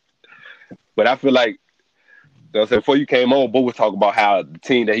that way. But I feel like, you know what I'm saying, before you came on, Bo was talking about how the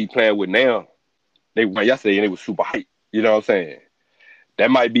team that he playing with now, they won yesterday and they was super hype. You know what I'm saying?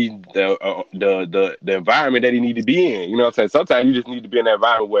 That might be the environment that he need to be in. You know what I'm saying? Sometimes you just need to be in that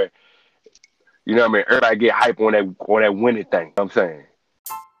environment where, you know what I mean, everybody get hype on that winning thing. You know what I'm saying?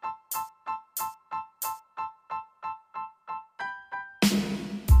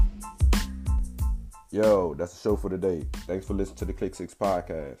 Yo, that's the show for today. Thanks for listening to the Click 6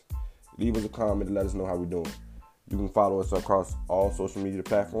 podcast. Leave us a comment and let us know how we're doing. You can follow us across all social media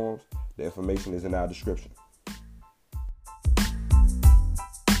platforms. The information is in our description.